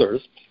 among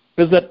others,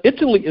 is that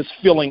Italy is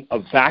feeling a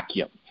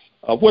vacuum.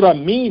 What I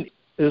mean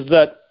is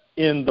that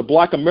in the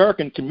Black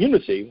American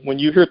community, when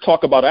you hear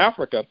talk about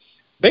Africa,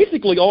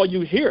 basically all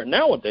you hear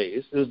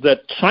nowadays is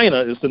that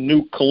China is the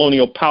new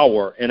colonial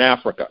power in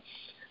Africa.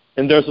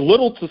 And there's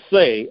little to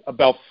say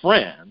about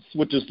France,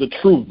 which is the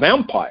true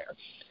vampire.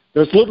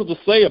 There's little to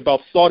say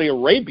about Saudi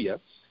Arabia,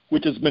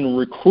 which has been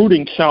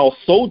recruiting child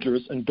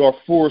soldiers in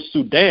Darfur,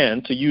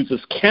 Sudan, to use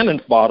as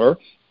cannon fodder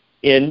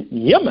in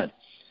Yemen.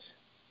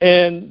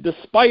 And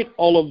despite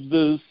all of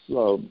this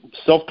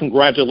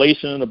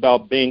self-congratulation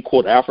about being,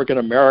 quote,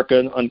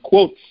 African-American,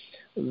 unquote,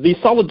 the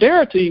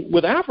solidarity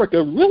with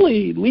Africa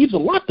really leaves a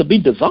lot to be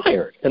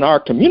desired in our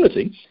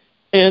community.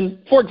 And,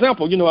 for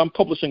example, I'm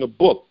publishing a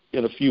book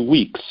in a few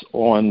weeks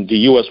on the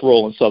U.S.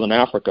 role in Southern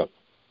Africa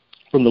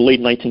from the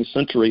late 19th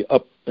century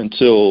up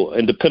until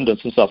independence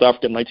in South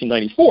Africa in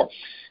 1994.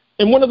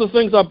 And one of the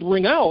things I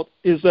bring out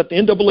is that the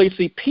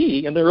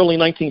NAACP in the early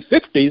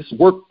 1950s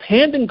worked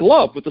hand in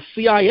glove with the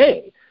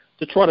CIA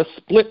to try to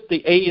split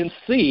the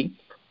ANC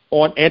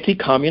on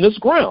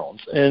anti-communist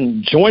grounds.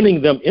 And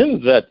joining them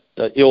in that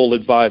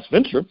ill-advised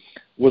venture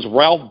was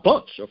Ralph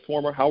Bunche, a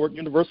former Howard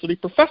University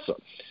professor.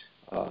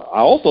 I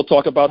also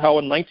talk about how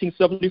in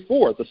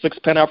 1974, the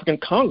Sixth Pan-African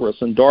Congress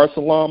in Dar es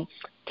Salaam,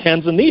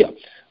 Tanzania,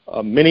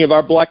 many of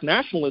our black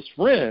nationalist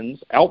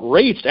friends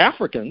outraged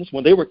Africans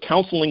when they were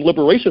counseling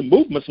liberation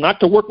movements not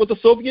to work with the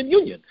Soviet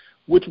Union,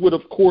 which would,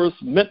 of course,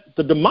 meant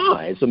the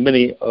demise of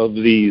many of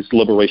these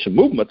liberation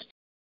movements.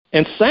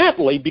 And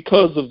sadly,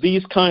 because of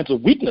these kinds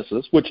of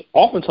weaknesses, which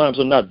oftentimes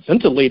are not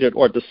ventilated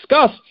or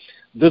discussed,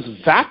 this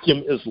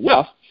vacuum is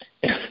left,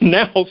 and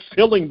now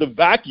filling the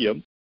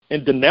vacuum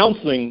and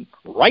denouncing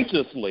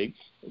righteously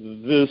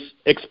this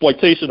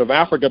exploitation of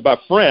Africa by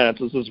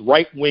France is this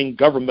right-wing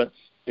government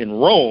in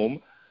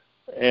Rome.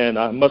 And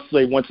I must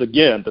say once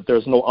again that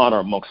there's no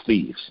honor amongst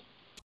thieves.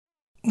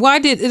 Why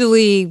did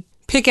Italy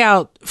pick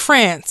out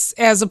France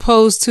as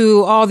opposed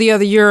to all the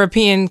other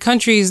European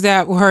countries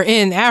that were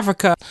in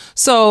Africa?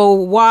 So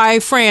why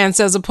France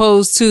as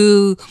opposed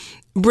to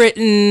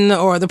Britain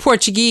or the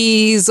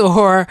Portuguese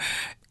or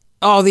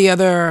all the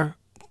other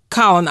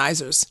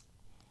colonizers?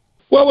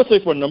 Well, I would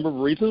say for a number of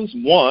reasons.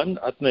 One,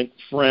 I think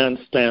France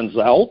stands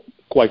out,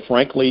 quite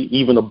frankly,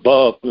 even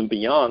above and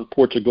beyond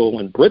Portugal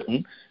and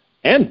Britain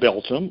and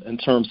Belgium in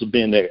terms of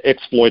being the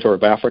exploiter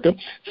of Africa.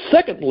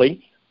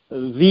 Secondly,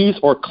 these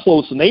are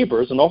close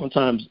neighbors, and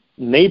oftentimes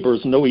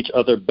neighbors know each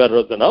other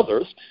better than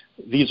others.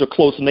 These are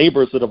close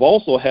neighbors that have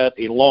also had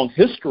a long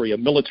history of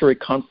military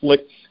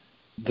conflict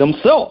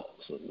themselves,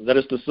 that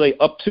is to say,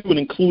 up to and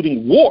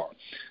including war.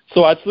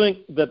 So I think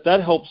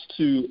that helps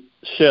to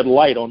shed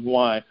light on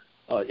why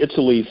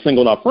Italy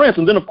singled out France.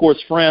 And then, of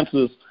course, France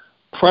is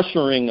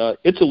pressuring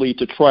Italy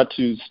to try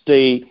to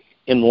stay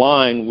in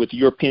line with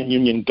European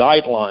Union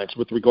guidelines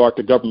with regard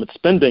to government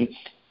spending.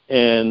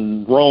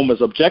 And Rome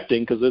is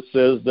objecting because it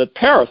says that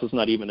Paris is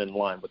not even in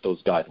line with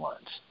those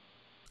guidelines.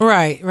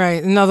 Right.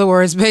 In other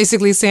words,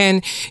 basically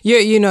saying,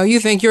 you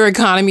think your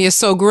economy is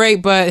so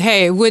great, but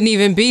hey, it wouldn't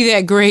even be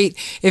that great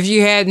if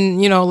you hadn't,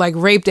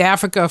 raped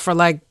Africa for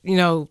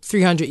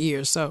 300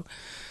 years. So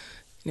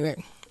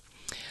anyway.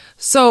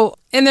 So,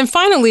 and then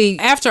finally,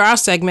 after our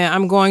segment,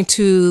 I'm going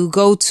to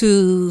go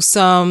to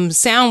some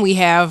sound we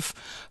have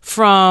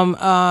from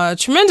a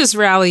tremendous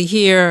rally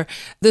here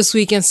this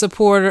week in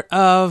support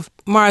of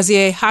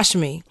Marzieh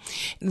Hashemi,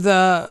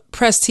 the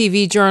Press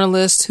TV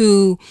journalist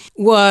who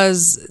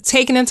was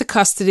taken into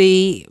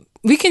custody.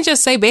 We can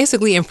just say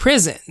basically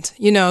imprisoned.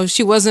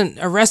 She wasn't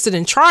arrested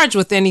and charged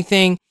with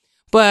anything,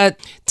 but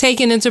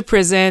taken into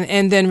prison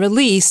and then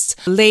released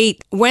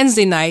late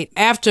Wednesday night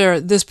after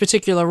this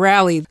particular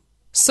rally.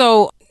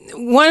 So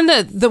one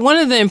of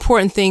the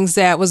important things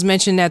that was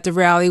mentioned at the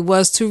rally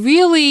was to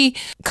really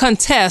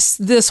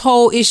contest this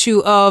whole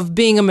issue of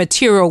being a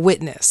material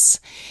witness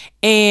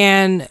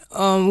and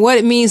what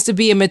it means to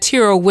be a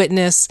material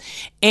witness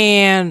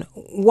and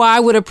why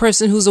would a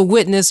person who's a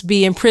witness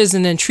be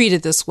imprisoned and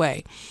treated this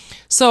way.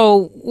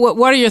 So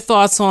what are your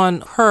thoughts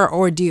on her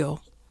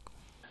ordeal?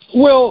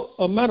 Well,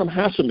 Madam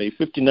Hashemi,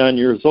 59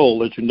 years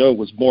old, as you know,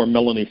 was born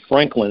Melanie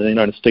Franklin in the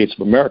United States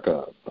of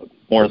America,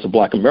 born as a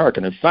black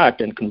American, in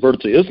fact, and converted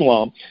to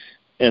Islam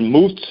and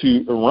moved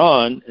to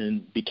Iran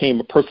and became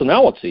a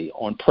personality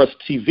on Press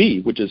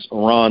TV, which is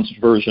Iran's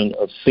version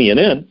of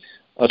CNN.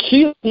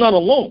 She is not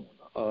alone.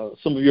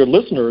 Some of your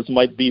listeners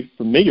might be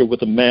familiar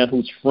with a man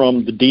who's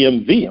from the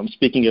DMV. I'm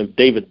speaking of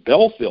David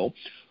Belfield,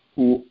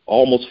 who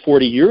almost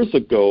 40 years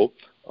ago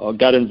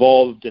got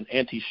involved in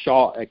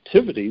anti-Shah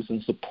activities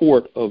in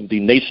support of the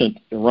nascent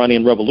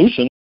Iranian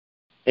revolution,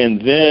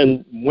 and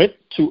then went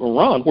to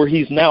Iran, where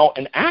he's now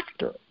an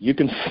actor. You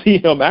can see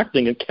him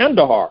acting in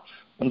Kandahar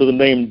under the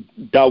name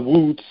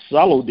Dawood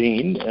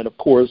Salahuddin, and of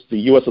course the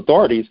U.S.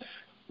 authorities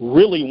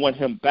really want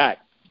him back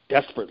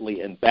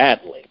desperately and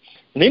badly.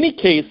 In any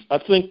case, I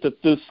think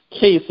that this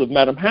case of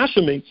Madam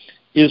Hashemi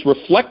is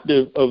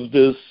reflective of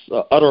this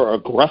utter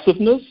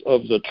aggressiveness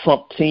of the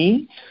Trump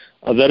team.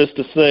 That is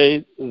to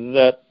say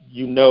that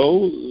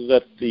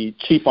that the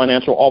chief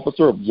financial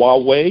officer of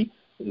Huawei,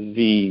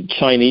 the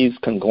Chinese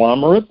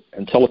conglomerate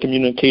and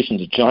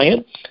telecommunications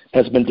giant,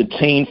 has been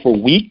detained for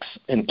weeks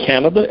in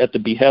Canada at the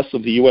behest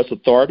of the U.S.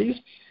 authorities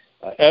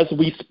as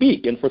we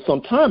speak. And for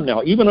some time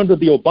now, even under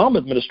the Obama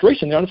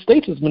administration, the United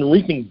States has been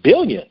reaping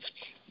billions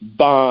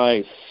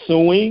by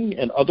suing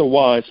and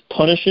otherwise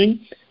punishing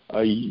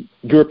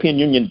European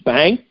Union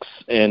banks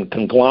and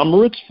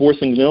conglomerates,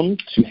 forcing them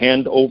to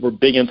hand over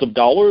billions of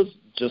dollars,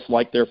 just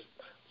like they're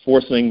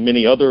forcing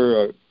many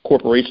other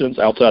corporations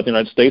outside the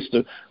United States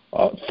to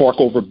fork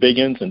over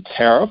billions in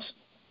tariffs.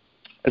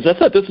 As I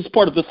said, this is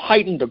part of this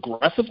heightened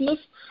aggressiveness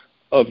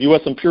of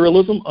U.S.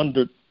 imperialism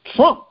under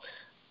Trump.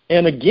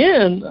 And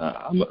again,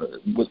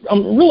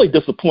 I'm really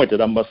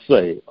disappointed, I must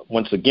say,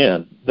 once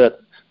again, that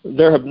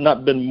there have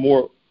not been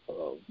more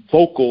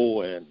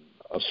vocal and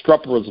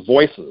obstreperous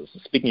voices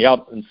speaking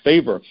out in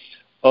favor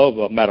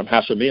of Madam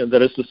Hashemi, and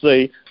that is to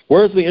say,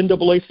 where is the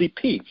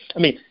NAACP? I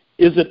mean,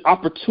 is it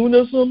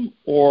opportunism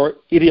or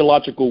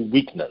ideological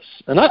weakness?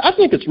 And I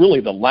think it's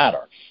really the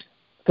latter,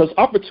 because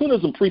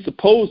opportunism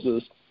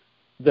presupposes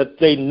that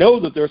they know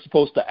that they're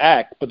supposed to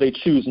act, but they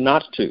choose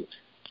not to.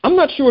 I'm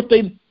not sure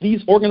if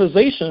these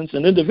organizations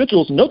and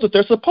individuals know that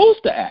they're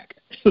supposed to act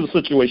in a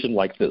situation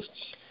like this.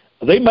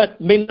 They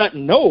may not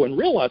know and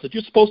realize that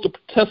you're supposed to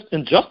protest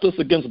injustice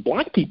against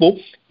black people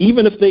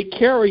even if they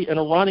carry an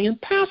Iranian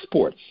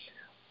passport.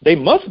 They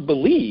must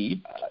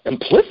believe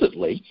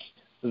implicitly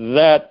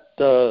that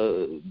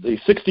the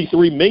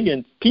 63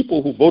 million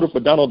people who voted for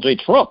Donald J.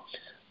 Trump,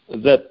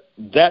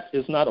 that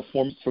is not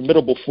a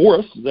formidable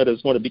force that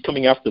is going to be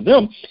coming after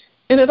them.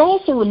 And it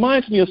also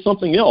reminds me of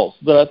something else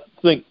that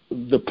I think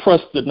the press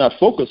did not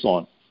focus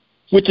on,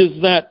 which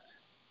is that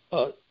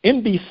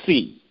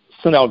NBC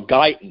sent out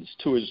guidance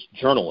to its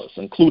journalists,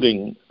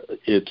 including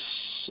its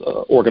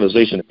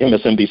organization,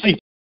 MSNBC,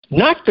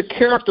 not to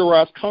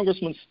characterize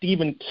Congressman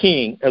Stephen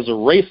King as a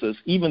racist,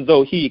 even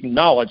though he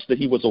acknowledged that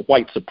he was a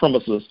white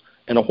supremacist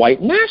and a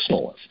white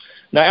nationalist.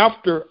 Now,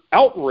 after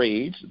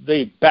outrage,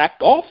 they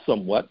backed off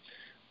somewhat,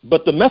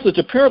 but the message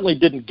apparently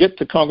didn't get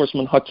to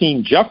Congressman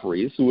Hakeem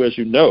Jeffries, who, as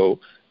you know,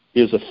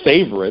 is a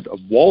favorite of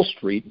Wall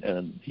Street,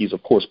 and he's,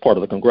 of course, part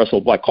of the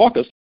Congressional Black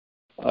Caucus.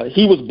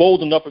 He was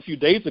bold enough a few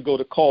days ago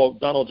to call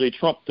Donald J.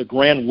 Trump the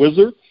Grand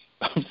Wizard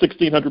of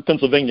 1600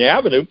 Pennsylvania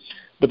Avenue,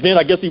 but then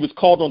I guess he was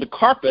called on the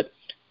carpet,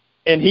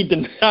 and he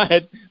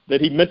denied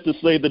that he meant to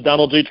say that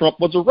Donald J. Trump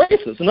was a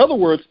racist. In other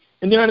words,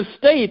 in the United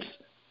States,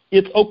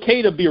 it's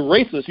okay to be a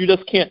racist. You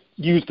just can't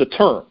use the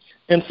term.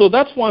 And so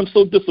that's why I'm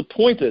so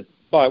disappointed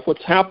by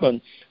what's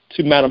happened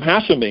to Madam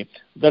Hashemi.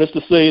 That is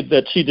to say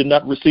that she did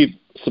not receive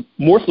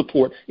more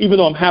support, even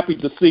though I'm happy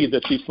to see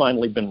that she's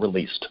finally been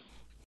released.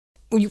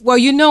 Well,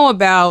 you know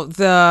about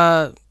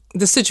the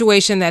the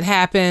situation that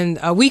happened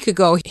a week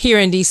ago here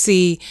in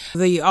D.C.,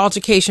 the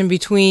altercation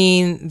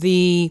between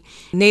the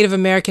Native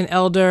American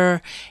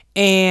elder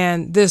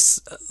and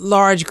this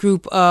large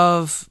group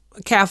of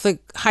Catholic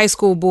high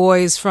school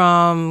boys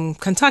from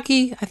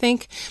Kentucky, I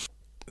think.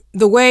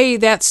 The way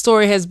that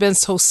story has been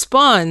so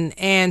spun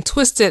and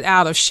twisted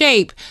out of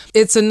shape,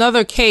 it's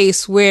another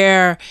case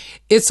where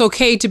it's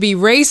okay to be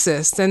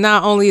racist. And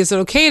not only is it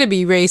okay to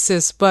be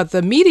racist, but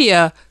the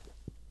media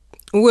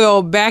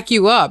will back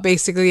you up,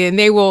 basically, and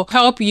they will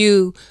help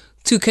you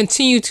to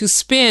continue to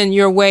spin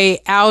your way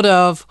out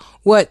of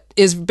what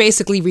is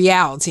basically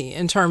reality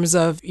in terms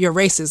of your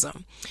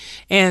racism.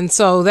 And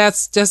so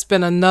that's just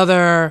been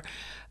another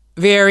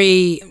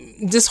very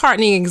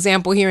disheartening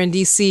example here in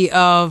DC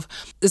of,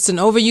 it's an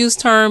overused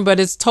term, but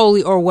it's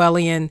totally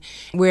Orwellian,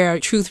 where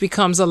truth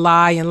becomes a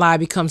lie and lie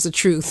becomes the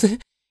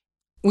truth.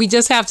 We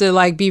just have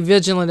to be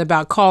vigilant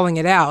about calling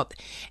it out.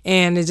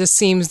 And it just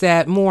seems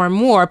that more and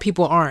more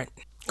people aren't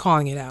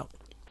calling it out.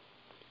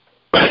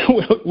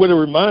 What it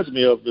reminds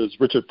me of is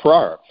Richard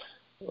Pryor,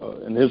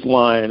 and his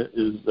line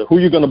is, who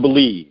are you going to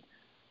believe,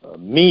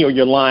 me or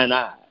your lying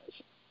eyes?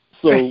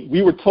 So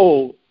we were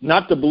told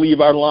not to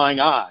believe our lying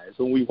eyes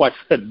when we watched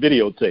that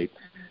videotape.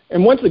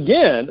 And once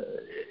again,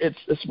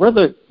 it's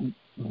rather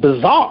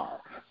bizarre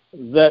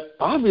that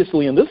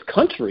obviously in this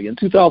country in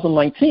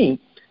 2019,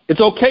 it's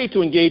okay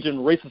to engage in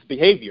racist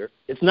behavior.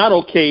 It's not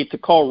okay to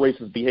call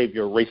racist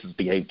behavior.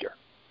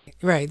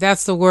 Right.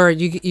 That's the word.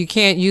 You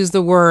can't use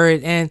the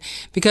word. And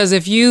because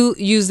if you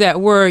use that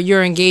word,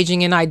 you're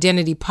engaging in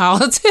identity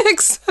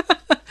politics.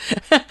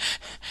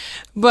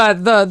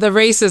 But the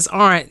racists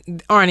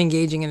aren't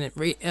engaging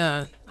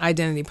in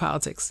identity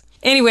politics.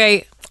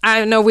 Anyway,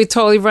 I know we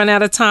totally run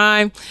out of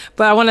time,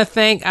 but I want to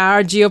thank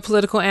our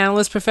geopolitical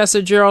analyst,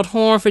 Professor Gerald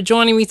Horne, for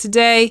joining me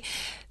today.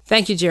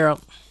 Thank you,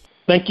 Gerald.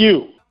 Thank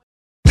you.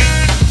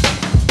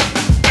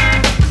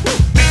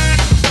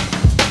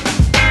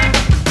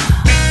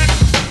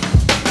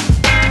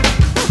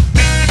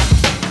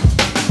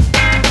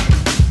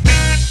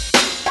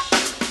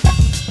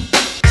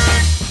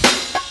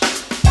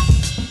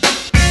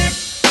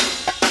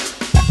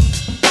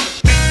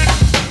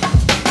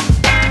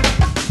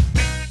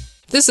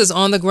 This is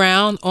On the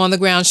Ground,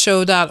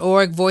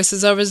 onthegroundshow.org,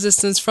 Voices of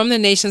Resistance from the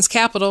nation's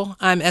capital.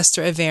 I'm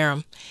Esther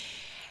Averum.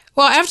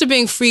 Well, after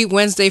being freed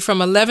Wednesday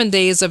from 11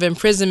 days of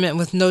imprisonment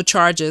with no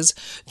charges,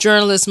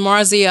 journalist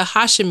Marzia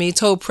Hashemi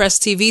told Press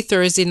TV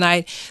Thursday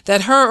night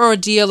that her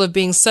ordeal of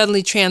being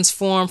suddenly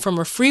transformed from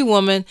a free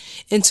woman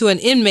into an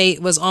inmate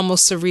was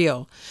almost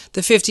surreal.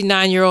 The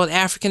 59-year-old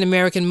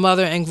African-American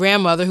mother and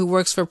grandmother who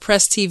works for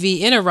Press TV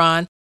in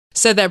Iran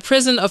said that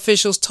prison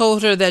officials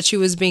told her that she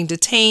was being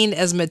detained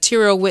as a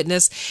material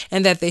witness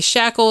and that they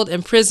shackled,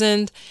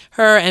 imprisoned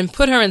her, and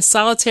put her in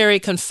solitary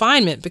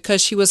confinement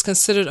because she was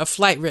considered a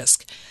flight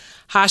risk.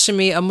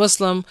 Hashemi, a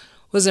Muslim,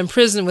 was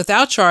imprisoned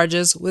without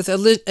charges, with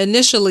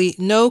initially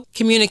no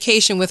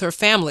communication with her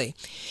family.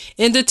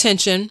 In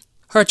detention,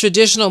 her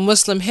traditional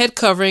Muslim head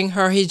covering,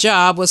 her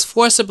hijab, was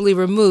forcibly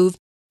removed,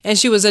 and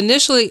she was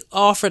initially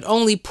offered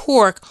only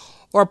pork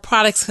or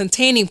products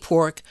containing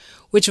pork,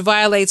 which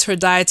violates her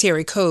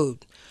dietary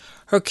code.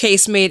 Her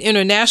case made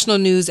international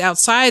news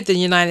outside the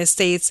United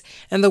States,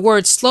 and the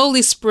word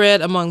slowly spread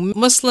among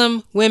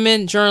Muslim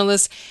women,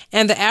 journalists,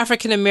 and the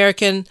African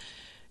American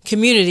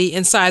community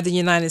inside the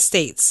United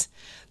States.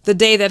 The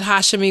day that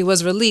Hashemi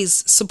was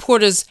released,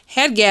 supporters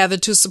had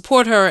gathered to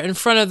support her in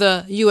front of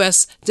the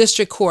U.S.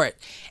 District Court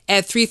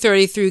at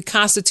 333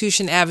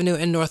 Constitution Avenue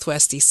in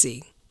Northwest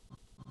D.C.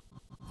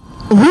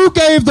 Who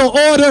gave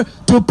the order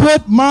to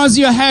put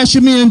Marzia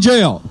Hashemi in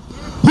jail?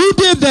 Who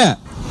did that?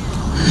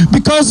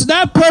 Because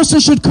that person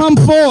should come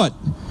forward,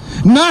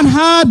 not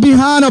hide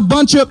behind a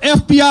bunch of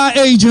FBI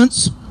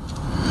agents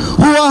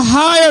who are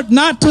hired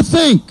not to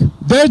think.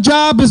 Their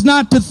job is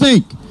not to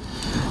think.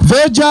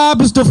 Their job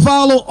is to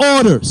follow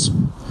orders.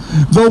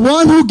 The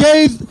one who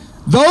gave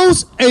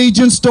those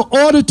agents the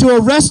order to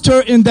arrest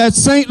her in that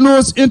St.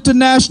 Louis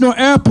International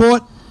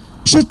Airport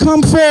should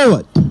come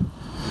forward.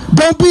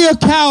 Don't be a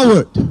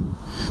coward,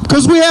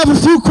 because we have a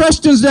few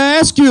questions to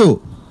ask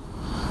you.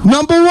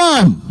 Number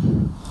one,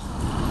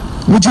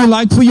 would you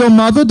like for your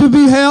mother to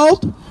be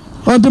held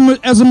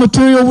as a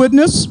material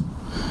witness?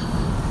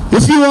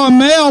 If you are a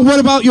male, what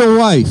about your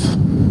wife?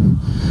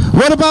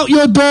 What about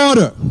your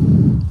daughter?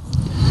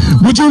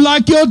 Would you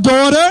like your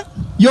daughter,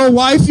 your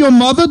wife, your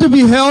mother to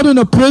be held in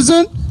a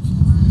prison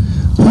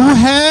who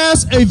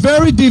has a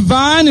very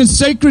divine and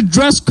sacred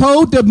dress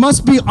code that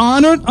must be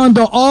honored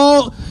under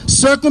all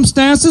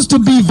circumstances to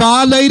be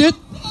violated?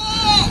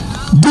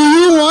 Do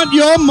you want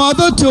your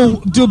mother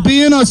to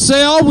be in a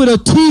cell with a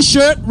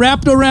T-shirt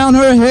wrapped around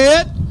her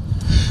head?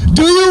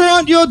 Do you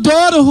want your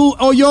daughter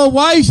or your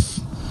wife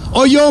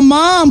or your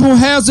mom who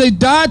has a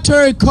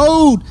dietary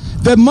code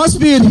that must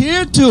be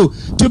adhered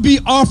to be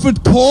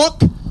offered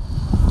pork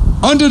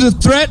under the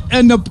threat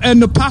and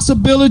the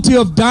possibility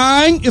of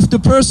dying if the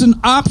person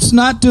opts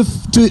not to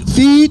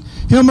feed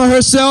him or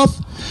herself?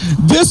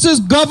 This is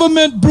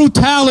government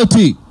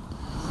brutality.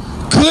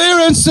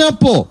 Clear and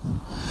simple.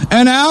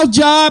 And our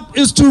job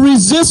is to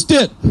resist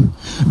it.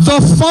 The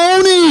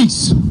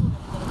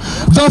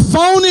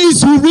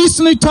phonies who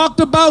recently talked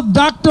about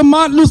Dr.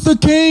 Martin Luther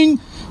King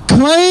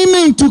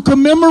claiming to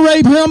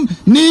commemorate him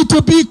need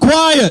to be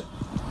quiet.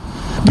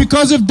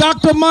 Because if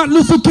Dr. Martin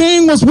Luther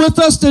King was with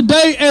us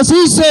today, as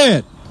he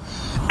said,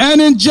 an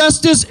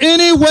injustice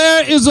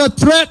anywhere is a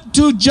threat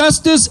to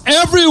justice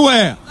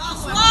everywhere.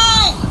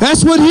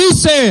 That's what he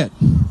said.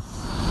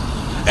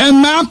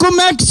 And Malcolm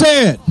X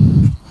said,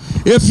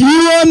 if you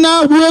are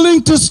not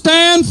willing to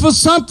stand for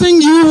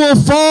something, you will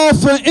fall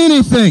for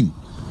anything.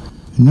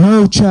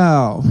 No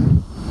child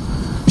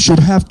should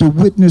have to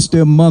witness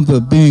their mother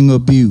being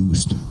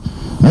abused.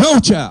 No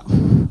child.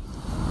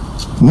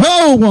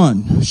 No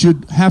one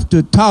should have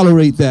to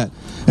tolerate that.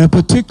 And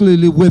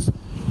particularly with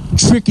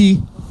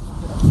tricky,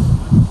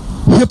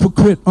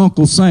 hypocrite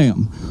Uncle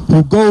Sam,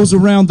 who goes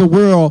around the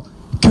world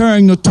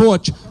carrying the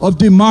torch of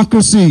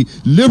democracy,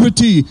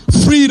 liberty,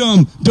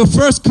 freedom, the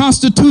first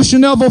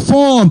constitution ever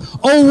formed.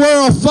 Oh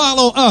world,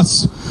 follow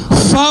us.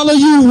 Follow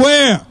you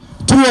where?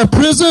 To a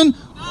prison?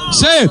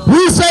 Say it.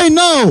 We say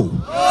no.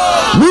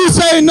 We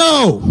say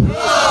no.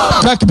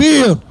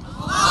 Takbir.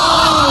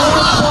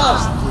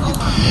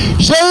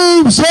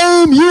 Shame,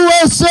 shame,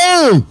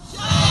 USA.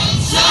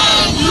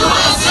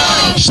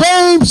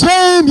 Shame,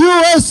 shame,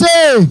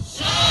 USA.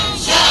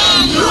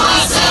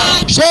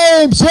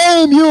 Shame,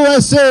 shame,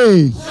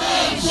 USA.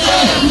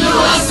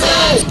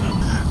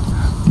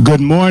 Good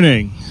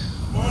morning.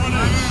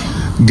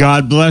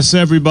 God bless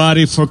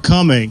everybody for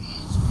coming.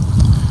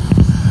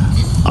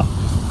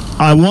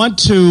 I want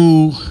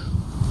to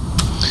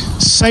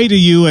say to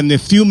you in the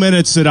few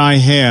minutes that I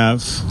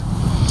have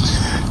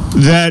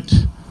that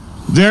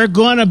there are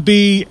going to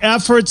be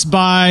efforts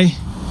by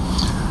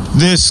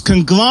this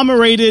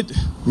conglomerated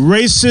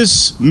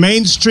racist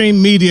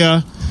mainstream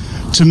media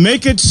to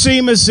make it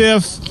seem as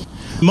if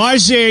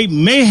Marzieh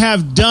may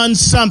have done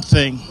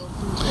something.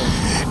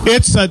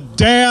 It's a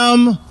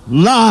damn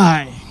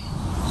lie.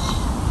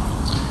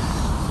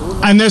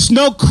 And there's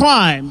no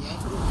crime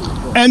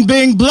in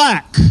being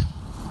black.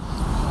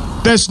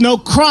 There's no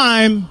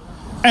crime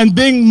in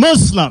being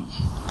Muslim.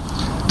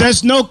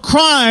 There's no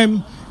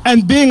crime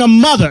in being a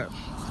mother.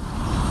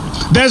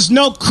 There's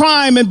no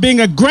crime in being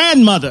a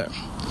grandmother.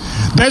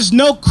 There's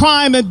no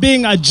crime in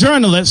being a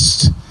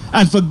journalist.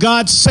 And for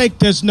God's sake,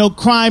 there's no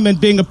crime in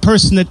being a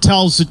person that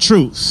tells the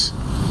truth.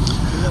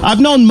 I've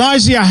known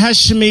Marzieh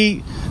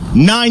Hashemi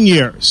 9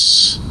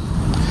 years.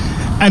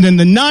 And in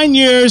the 9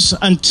 years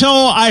until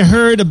I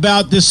heard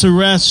about this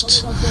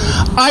arrest,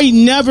 I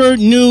never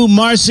knew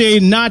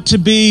Marzieh not to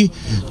be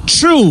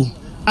true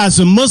as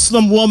a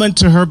Muslim woman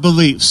to her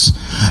beliefs.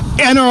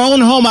 In her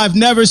own home, I've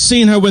never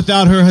seen her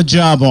without her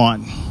hijab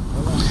on.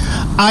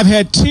 I've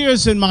had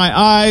tears in my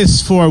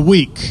eyes for a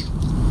week.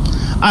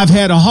 I've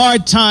had a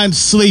hard time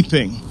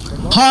sleeping,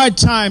 hard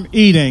time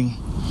eating,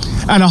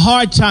 and a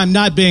hard time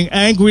not being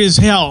angry as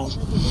hell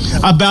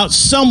about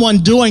someone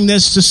doing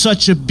this to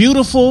such a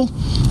beautiful,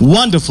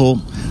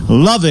 wonderful,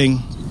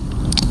 loving,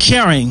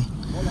 caring,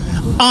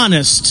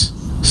 honest,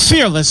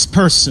 fearless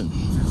person.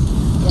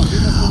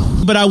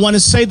 But I want to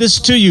say this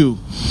to you.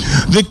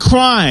 The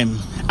crime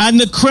and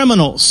the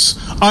criminals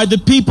are the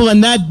people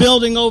in that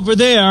building over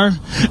there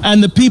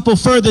and the people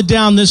further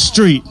down this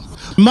street.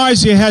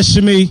 Marzieh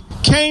Hashemi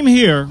came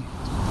here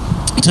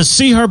to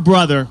see her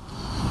brother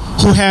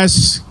who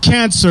has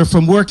cancer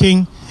from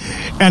working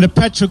in a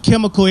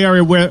petrochemical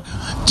area where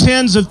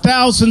tens of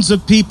thousands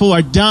of people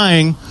are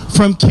dying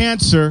from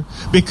cancer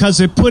because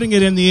they're putting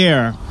it in the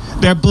air.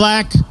 They're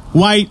black,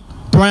 white,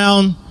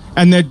 brown,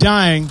 and they're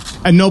dying,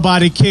 and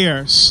nobody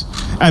cares.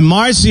 And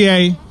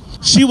Marzieh,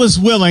 she was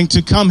willing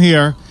to come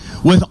here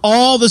with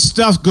all the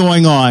stuff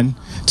going on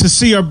to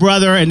see her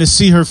brother and to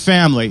see her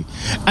family.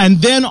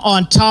 And then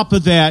on top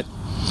of that,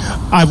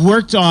 I've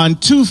worked on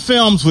 2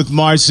 films with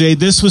Marzieh.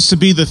 This was to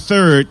be the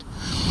third.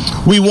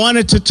 We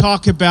wanted to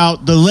talk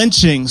about the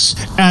lynchings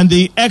and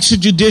the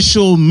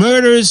extrajudicial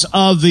murders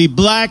of the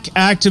black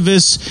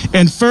activists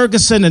in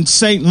Ferguson and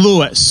St.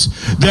 Louis.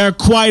 There are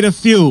quite a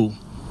few.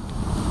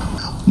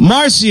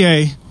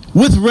 Marzieh,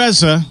 with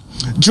Reza,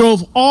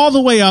 drove all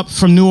the way up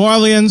from New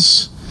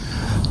Orleans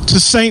to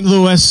St.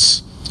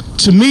 Louis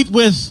to meet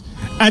with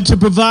and to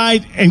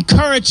provide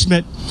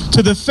encouragement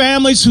to the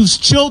families whose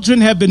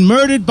children have been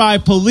murdered by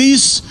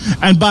police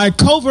and by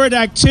covert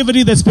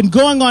activity that's been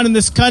going on in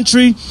this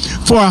country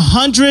for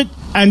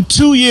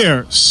 102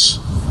 years.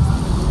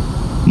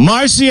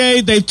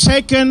 Marzieh, they've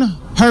taken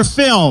her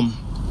film.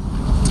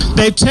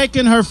 They've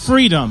taken her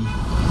freedom.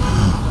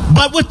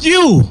 But with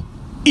you,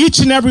 each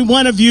and every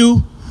one of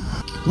you,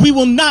 we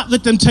will not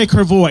let them take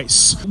her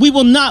voice. We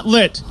will not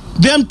let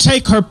them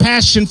take her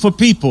passion for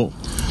people.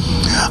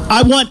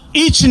 I want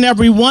each and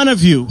every one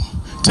of you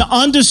to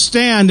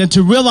understand and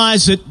to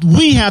realize that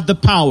we have the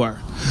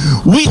power.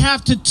 We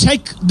have to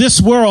take this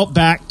world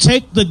back,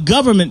 take the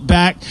government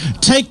back,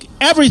 take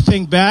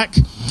everything back,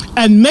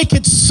 and make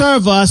it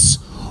serve us,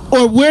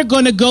 or we're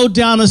going to go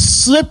down a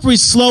slippery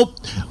slope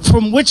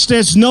from which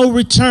there's no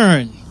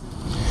return.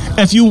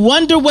 If you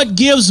wonder what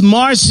gives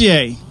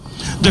Marzieh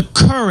the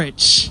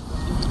courage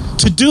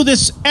to do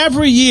this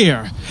every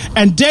year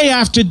and day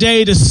after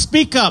day to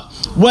speak up,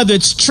 whether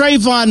it's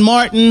Trayvon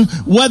Martin,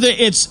 whether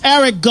it's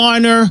Eric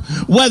Garner,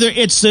 whether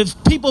it's the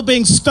people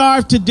being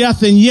starved to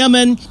death in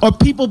Yemen, or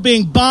people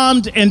being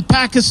bombed in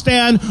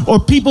Pakistan, or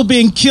people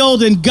being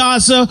killed in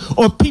Gaza,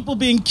 or people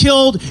being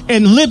killed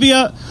in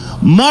Libya.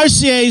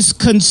 Marcia's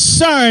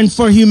concern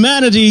for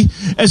humanity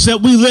is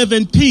that we live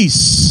in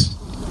peace.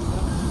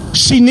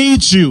 She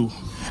needs you.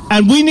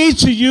 And we need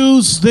to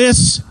use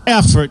this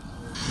effort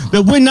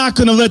that we're not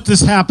going to let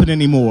this happen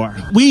anymore.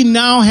 We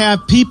now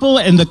have people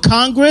in the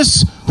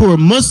Congress who are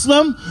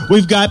Muslim.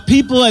 We've got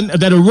people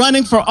that are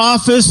running for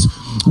office.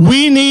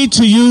 We need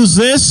to use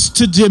this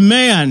to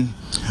demand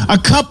a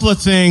couple of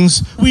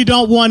things. We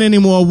don't want any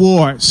more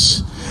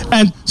wars.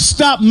 And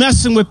stop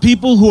messing with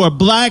people who are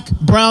black,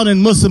 brown,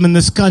 and Muslim in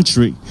this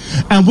country.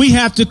 And we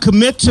have to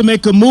commit to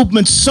make a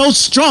movement so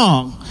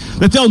strong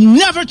that they'll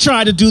never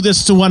try to do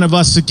this to one of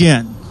us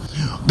again.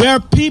 There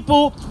are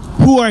people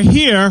who are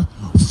here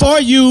for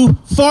you,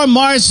 for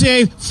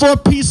Marcia, for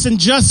peace and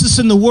justice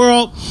in the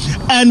world,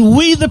 and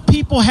we the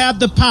people have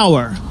the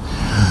power.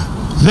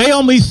 They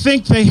only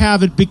think they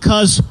have it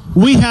because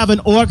we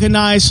haven't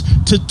organized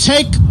to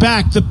take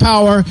back the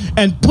power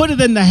and put it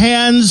in the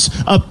hands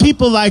of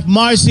people like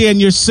Marcia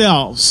and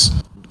yourselves.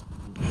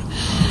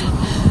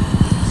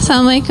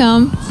 Assalamu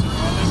alaikum.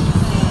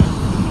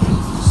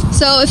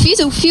 So a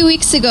few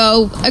weeks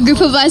ago, a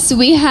group of us, it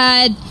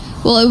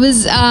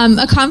was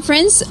a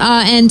conference,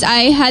 and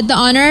I had the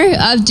honor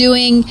of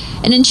doing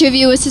an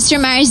interview with Sister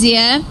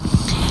Marzia.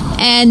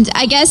 And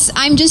I guess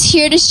I'm just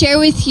here to share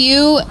with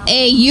you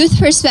a youth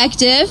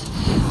perspective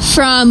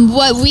from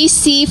what we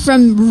see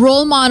from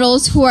role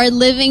models who are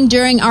living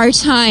during our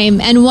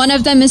time. And one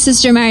of them is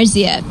Sister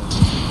Marzia.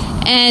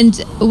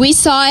 And we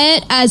saw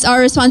it as our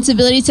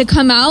responsibility to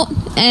come out,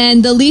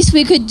 and the least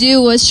we could do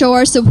was show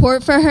our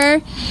support for her,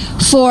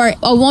 for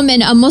a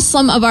woman, a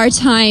Muslim of our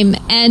time,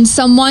 and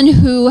someone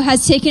who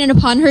has taken it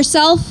upon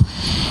herself,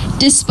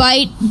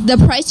 despite the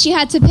price she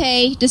had to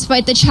pay,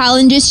 despite the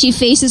challenges she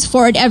faces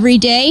for it every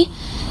day,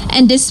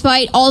 and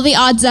despite all the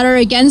odds that are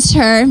against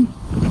her.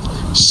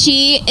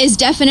 She is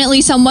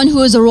definitely someone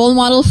who is a role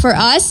model for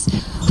us,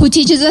 who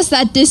teaches us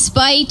that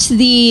despite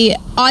the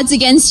odds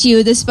against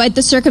you, despite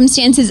the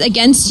circumstances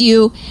against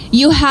you,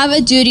 you have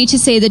a duty to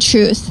say the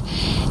truth.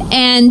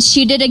 And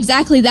she did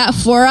exactly that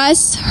for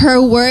us.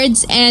 Her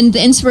words and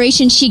the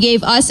inspiration she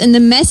gave us and the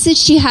message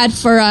she had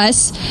for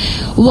us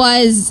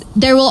was,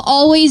 there will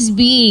always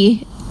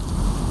be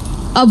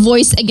a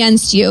voice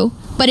against you.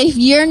 But if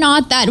you're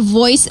not that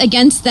voice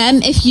against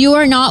them, if you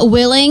are not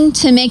willing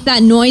to make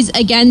that noise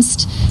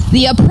against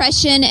the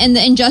oppression and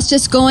the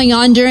injustice going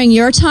on during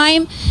your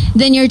time,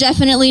 then you're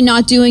definitely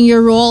not doing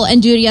your role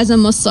and duty as a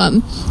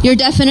Muslim. You're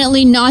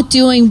definitely not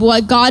doing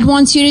what God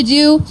wants you to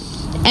do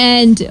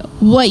and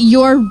what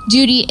your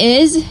duty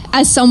is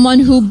as someone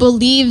who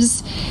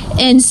believes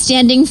in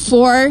standing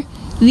for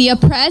the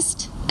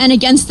oppressed and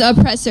against the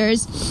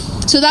oppressors.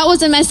 So that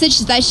was a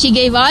message that she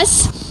gave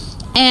us.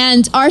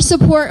 And our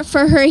support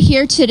for her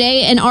here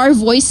today and our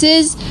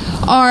voices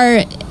are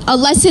a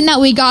lesson that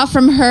we got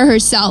from her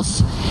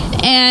herself.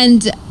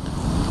 And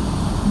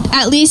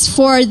at least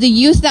for the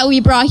youth that we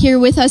brought here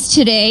with us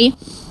today,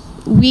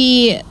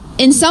 we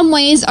in some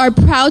ways are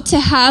proud to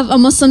have a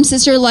Muslim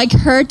sister like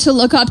her to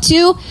look up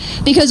to,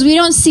 because we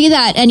don't see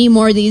that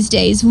anymore these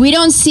days. We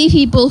don't see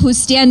people who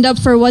stand up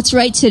for what's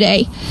right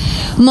today.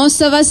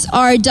 Most of us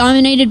are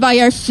dominated by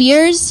our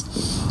fears.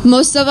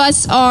 Most of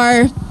us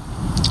are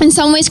in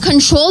some ways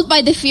controlled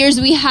by the fears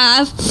we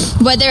have,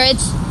 whether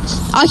it's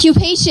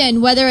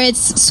occupation, whether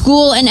it's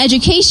school and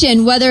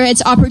education, whether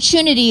it's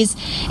opportunities,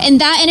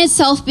 and that in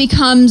itself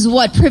becomes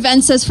what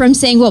prevents us from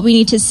saying what we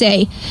need to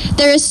say.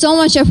 There is so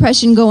much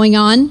oppression going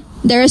on.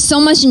 There is so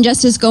much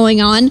injustice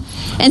going on.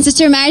 And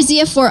Sister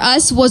Marzia for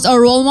us was a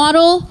role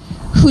model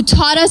who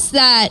taught us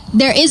that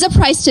there is a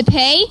price to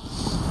pay,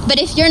 but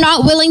if you're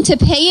not willing to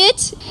pay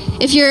it,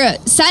 if you're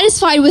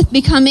satisfied with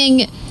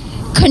becoming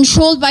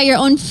controlled by your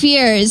own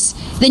fears,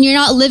 then you're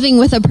not living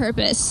with a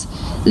purpose.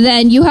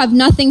 Then you have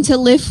nothing to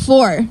live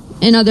for,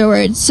 in other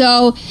words.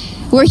 So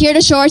we're here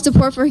to show our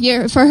support for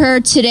her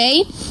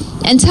today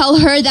and tell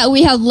her that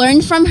we have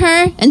learned from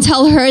her and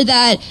tell her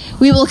that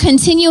we will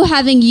continue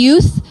having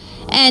youth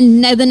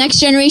and the next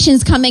generation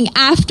is coming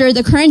after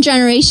the current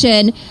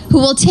generation who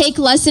will take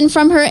lesson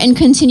from her and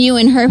continue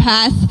in her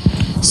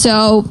path.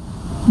 So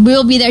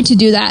we'll be there to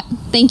do that.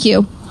 Thank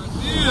you.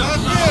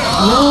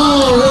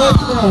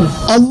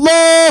 Allahu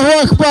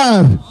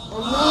Akbar.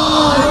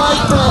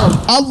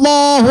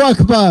 Allahu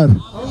Akbar.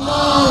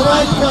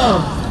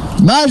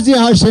 Marzia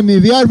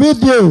Hashemi, we are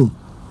with you.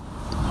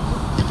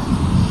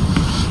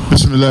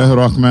 Bismillahir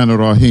Rahmanir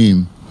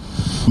Rahim.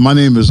 My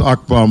name is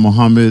Akbar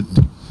Muhammad.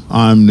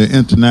 I'm the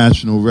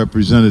international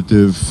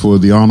representative for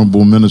the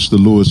Honorable Minister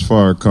Louis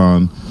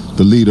Farrakhan,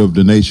 the leader of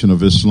the Nation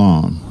of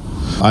Islam.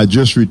 I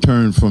just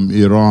returned from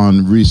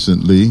Iran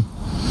recently,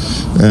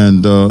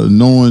 and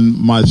knowing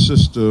my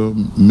sister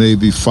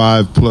maybe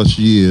 5+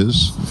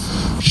 years,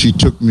 she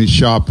took me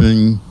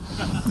shopping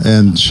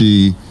and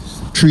she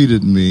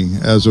treated me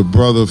as a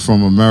brother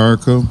from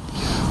America.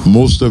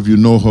 Most of you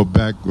know her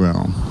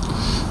background.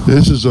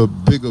 This is a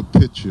bigger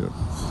picture.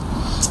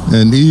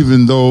 And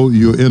even though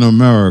you're in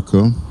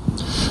America,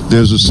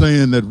 there's a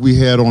saying that we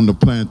had on the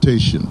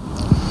plantation.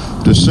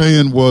 The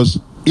saying was,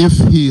 if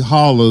he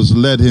hollers,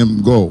 let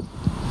him go.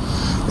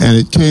 And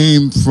it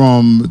came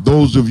from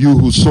those of you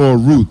who saw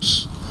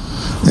Roots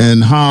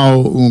and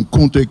how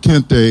Kunta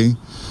Kinte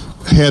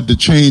had to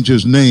change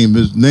his name.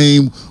 His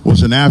name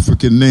was an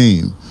African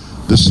name.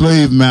 The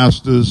slave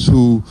masters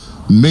who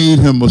made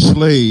him a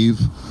slave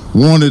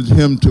wanted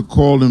him to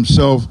call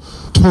himself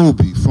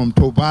Toby from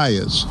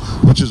Tobias,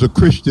 which is a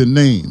Christian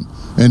name,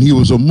 and he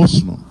was a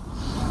Muslim.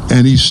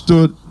 And he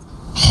stood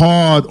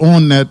hard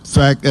on that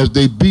fact as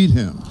they beat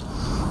him.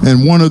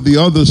 And one of the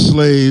other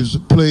slaves,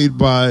 played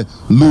by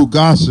Lou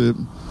Gossett,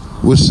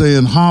 was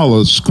saying,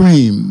 holler,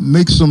 scream,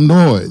 make some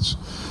noise.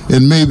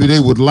 And maybe they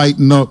would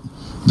lighten up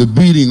the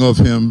beating of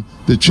him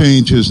to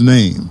change his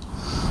name.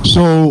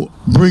 So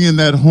bringing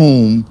that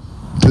home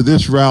to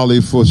this rally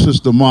for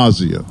Sister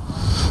Marzia,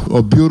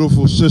 a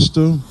beautiful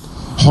sister,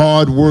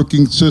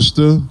 hard-working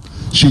sister.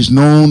 She's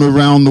known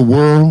around the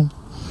world.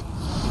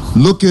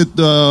 Look at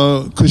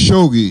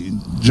Khashoggi,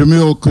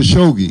 Jamil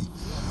Khashoggi,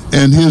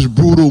 and his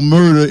brutal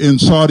murder in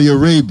Saudi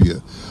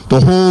Arabia.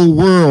 The whole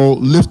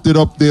world lifted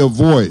up their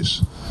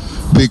voice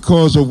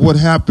because of what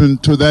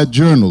happened to that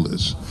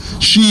journalist.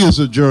 She is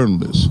a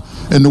journalist,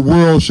 and the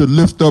world should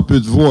lift up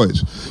its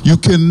voice. You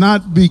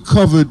cannot be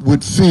covered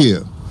with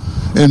fear.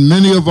 And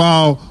many of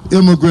our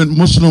immigrant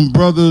Muslim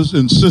brothers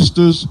and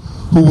sisters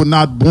who were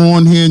not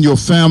born here and your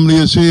family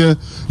is here,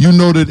 you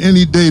know that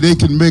any day they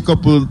can make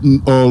up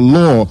a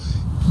law,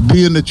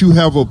 being that you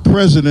have a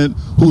president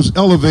whose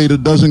elevator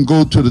doesn't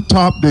go to the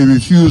top, they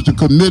refuse to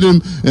commit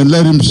him and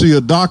let him see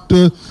a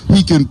doctor.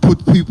 He can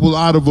put people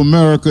out of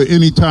America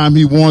anytime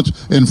he wants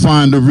and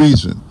find a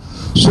reason.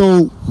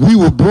 So we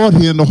were brought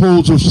here in the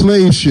holds of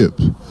slave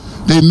ships.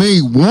 They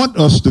may want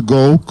us to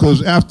go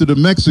because after the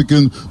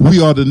Mexicans,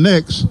 we are the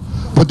next,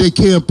 but they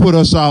can't put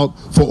us out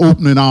for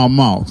opening our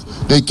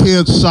mouth. They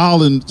can't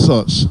silence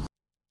us.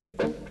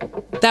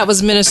 That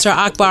was Minister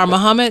Akbar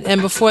Muhammad,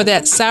 and before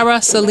that, Sarah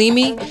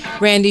Salimi,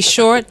 Randy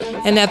Short,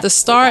 and at the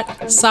start,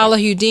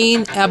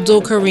 Salahuddin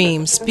Abdul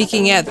Karim,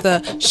 speaking at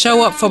the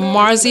Show Up for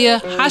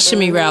Marzia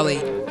Hashimi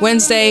rally,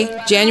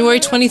 Wednesday, January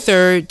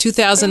 23rd,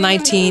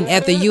 2019,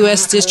 at the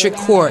U.S. District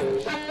Court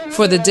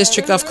for the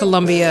District of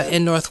Columbia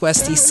in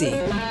Northwest D.C.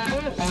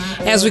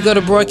 As we go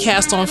to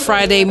broadcast on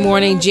Friday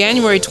morning,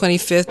 January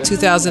 25th,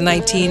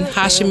 2019,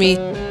 Hashimi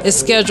is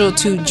scheduled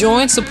to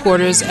join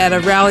supporters at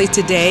a rally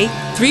today,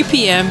 3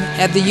 p.m.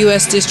 at the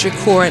U.S. District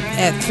Court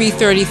at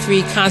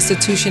 333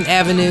 Constitution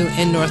Avenue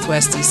in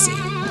Northwest D.C.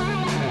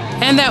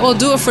 And that will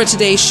do it for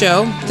today's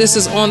show. This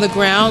is On the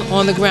Ground,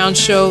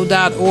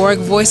 onthegroundshow.org,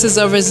 Voices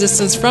of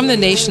Resistance from the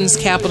nation's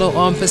capital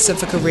on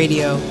Pacifica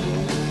Radio.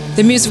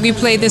 The music we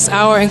played this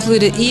hour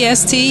included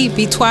EST,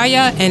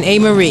 Bitoya, and A.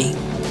 Marie.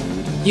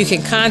 You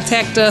can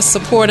contact us,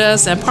 support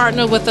us, and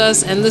partner with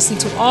us and listen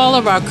to all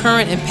of our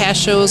current and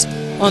past shows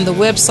on the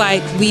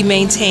website we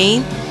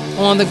maintain,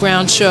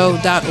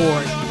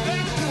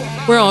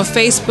 onthegroundshow.org. We're on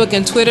Facebook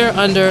and Twitter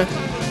under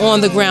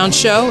On the Ground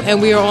Show, and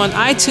we are on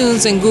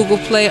iTunes and Google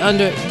Play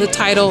under the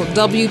title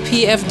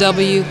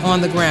WPFW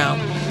On the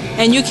Ground.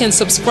 And you can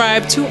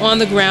subscribe to On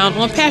the Ground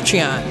on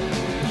Patreon.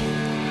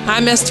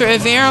 I'm Esther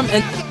Averum,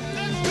 and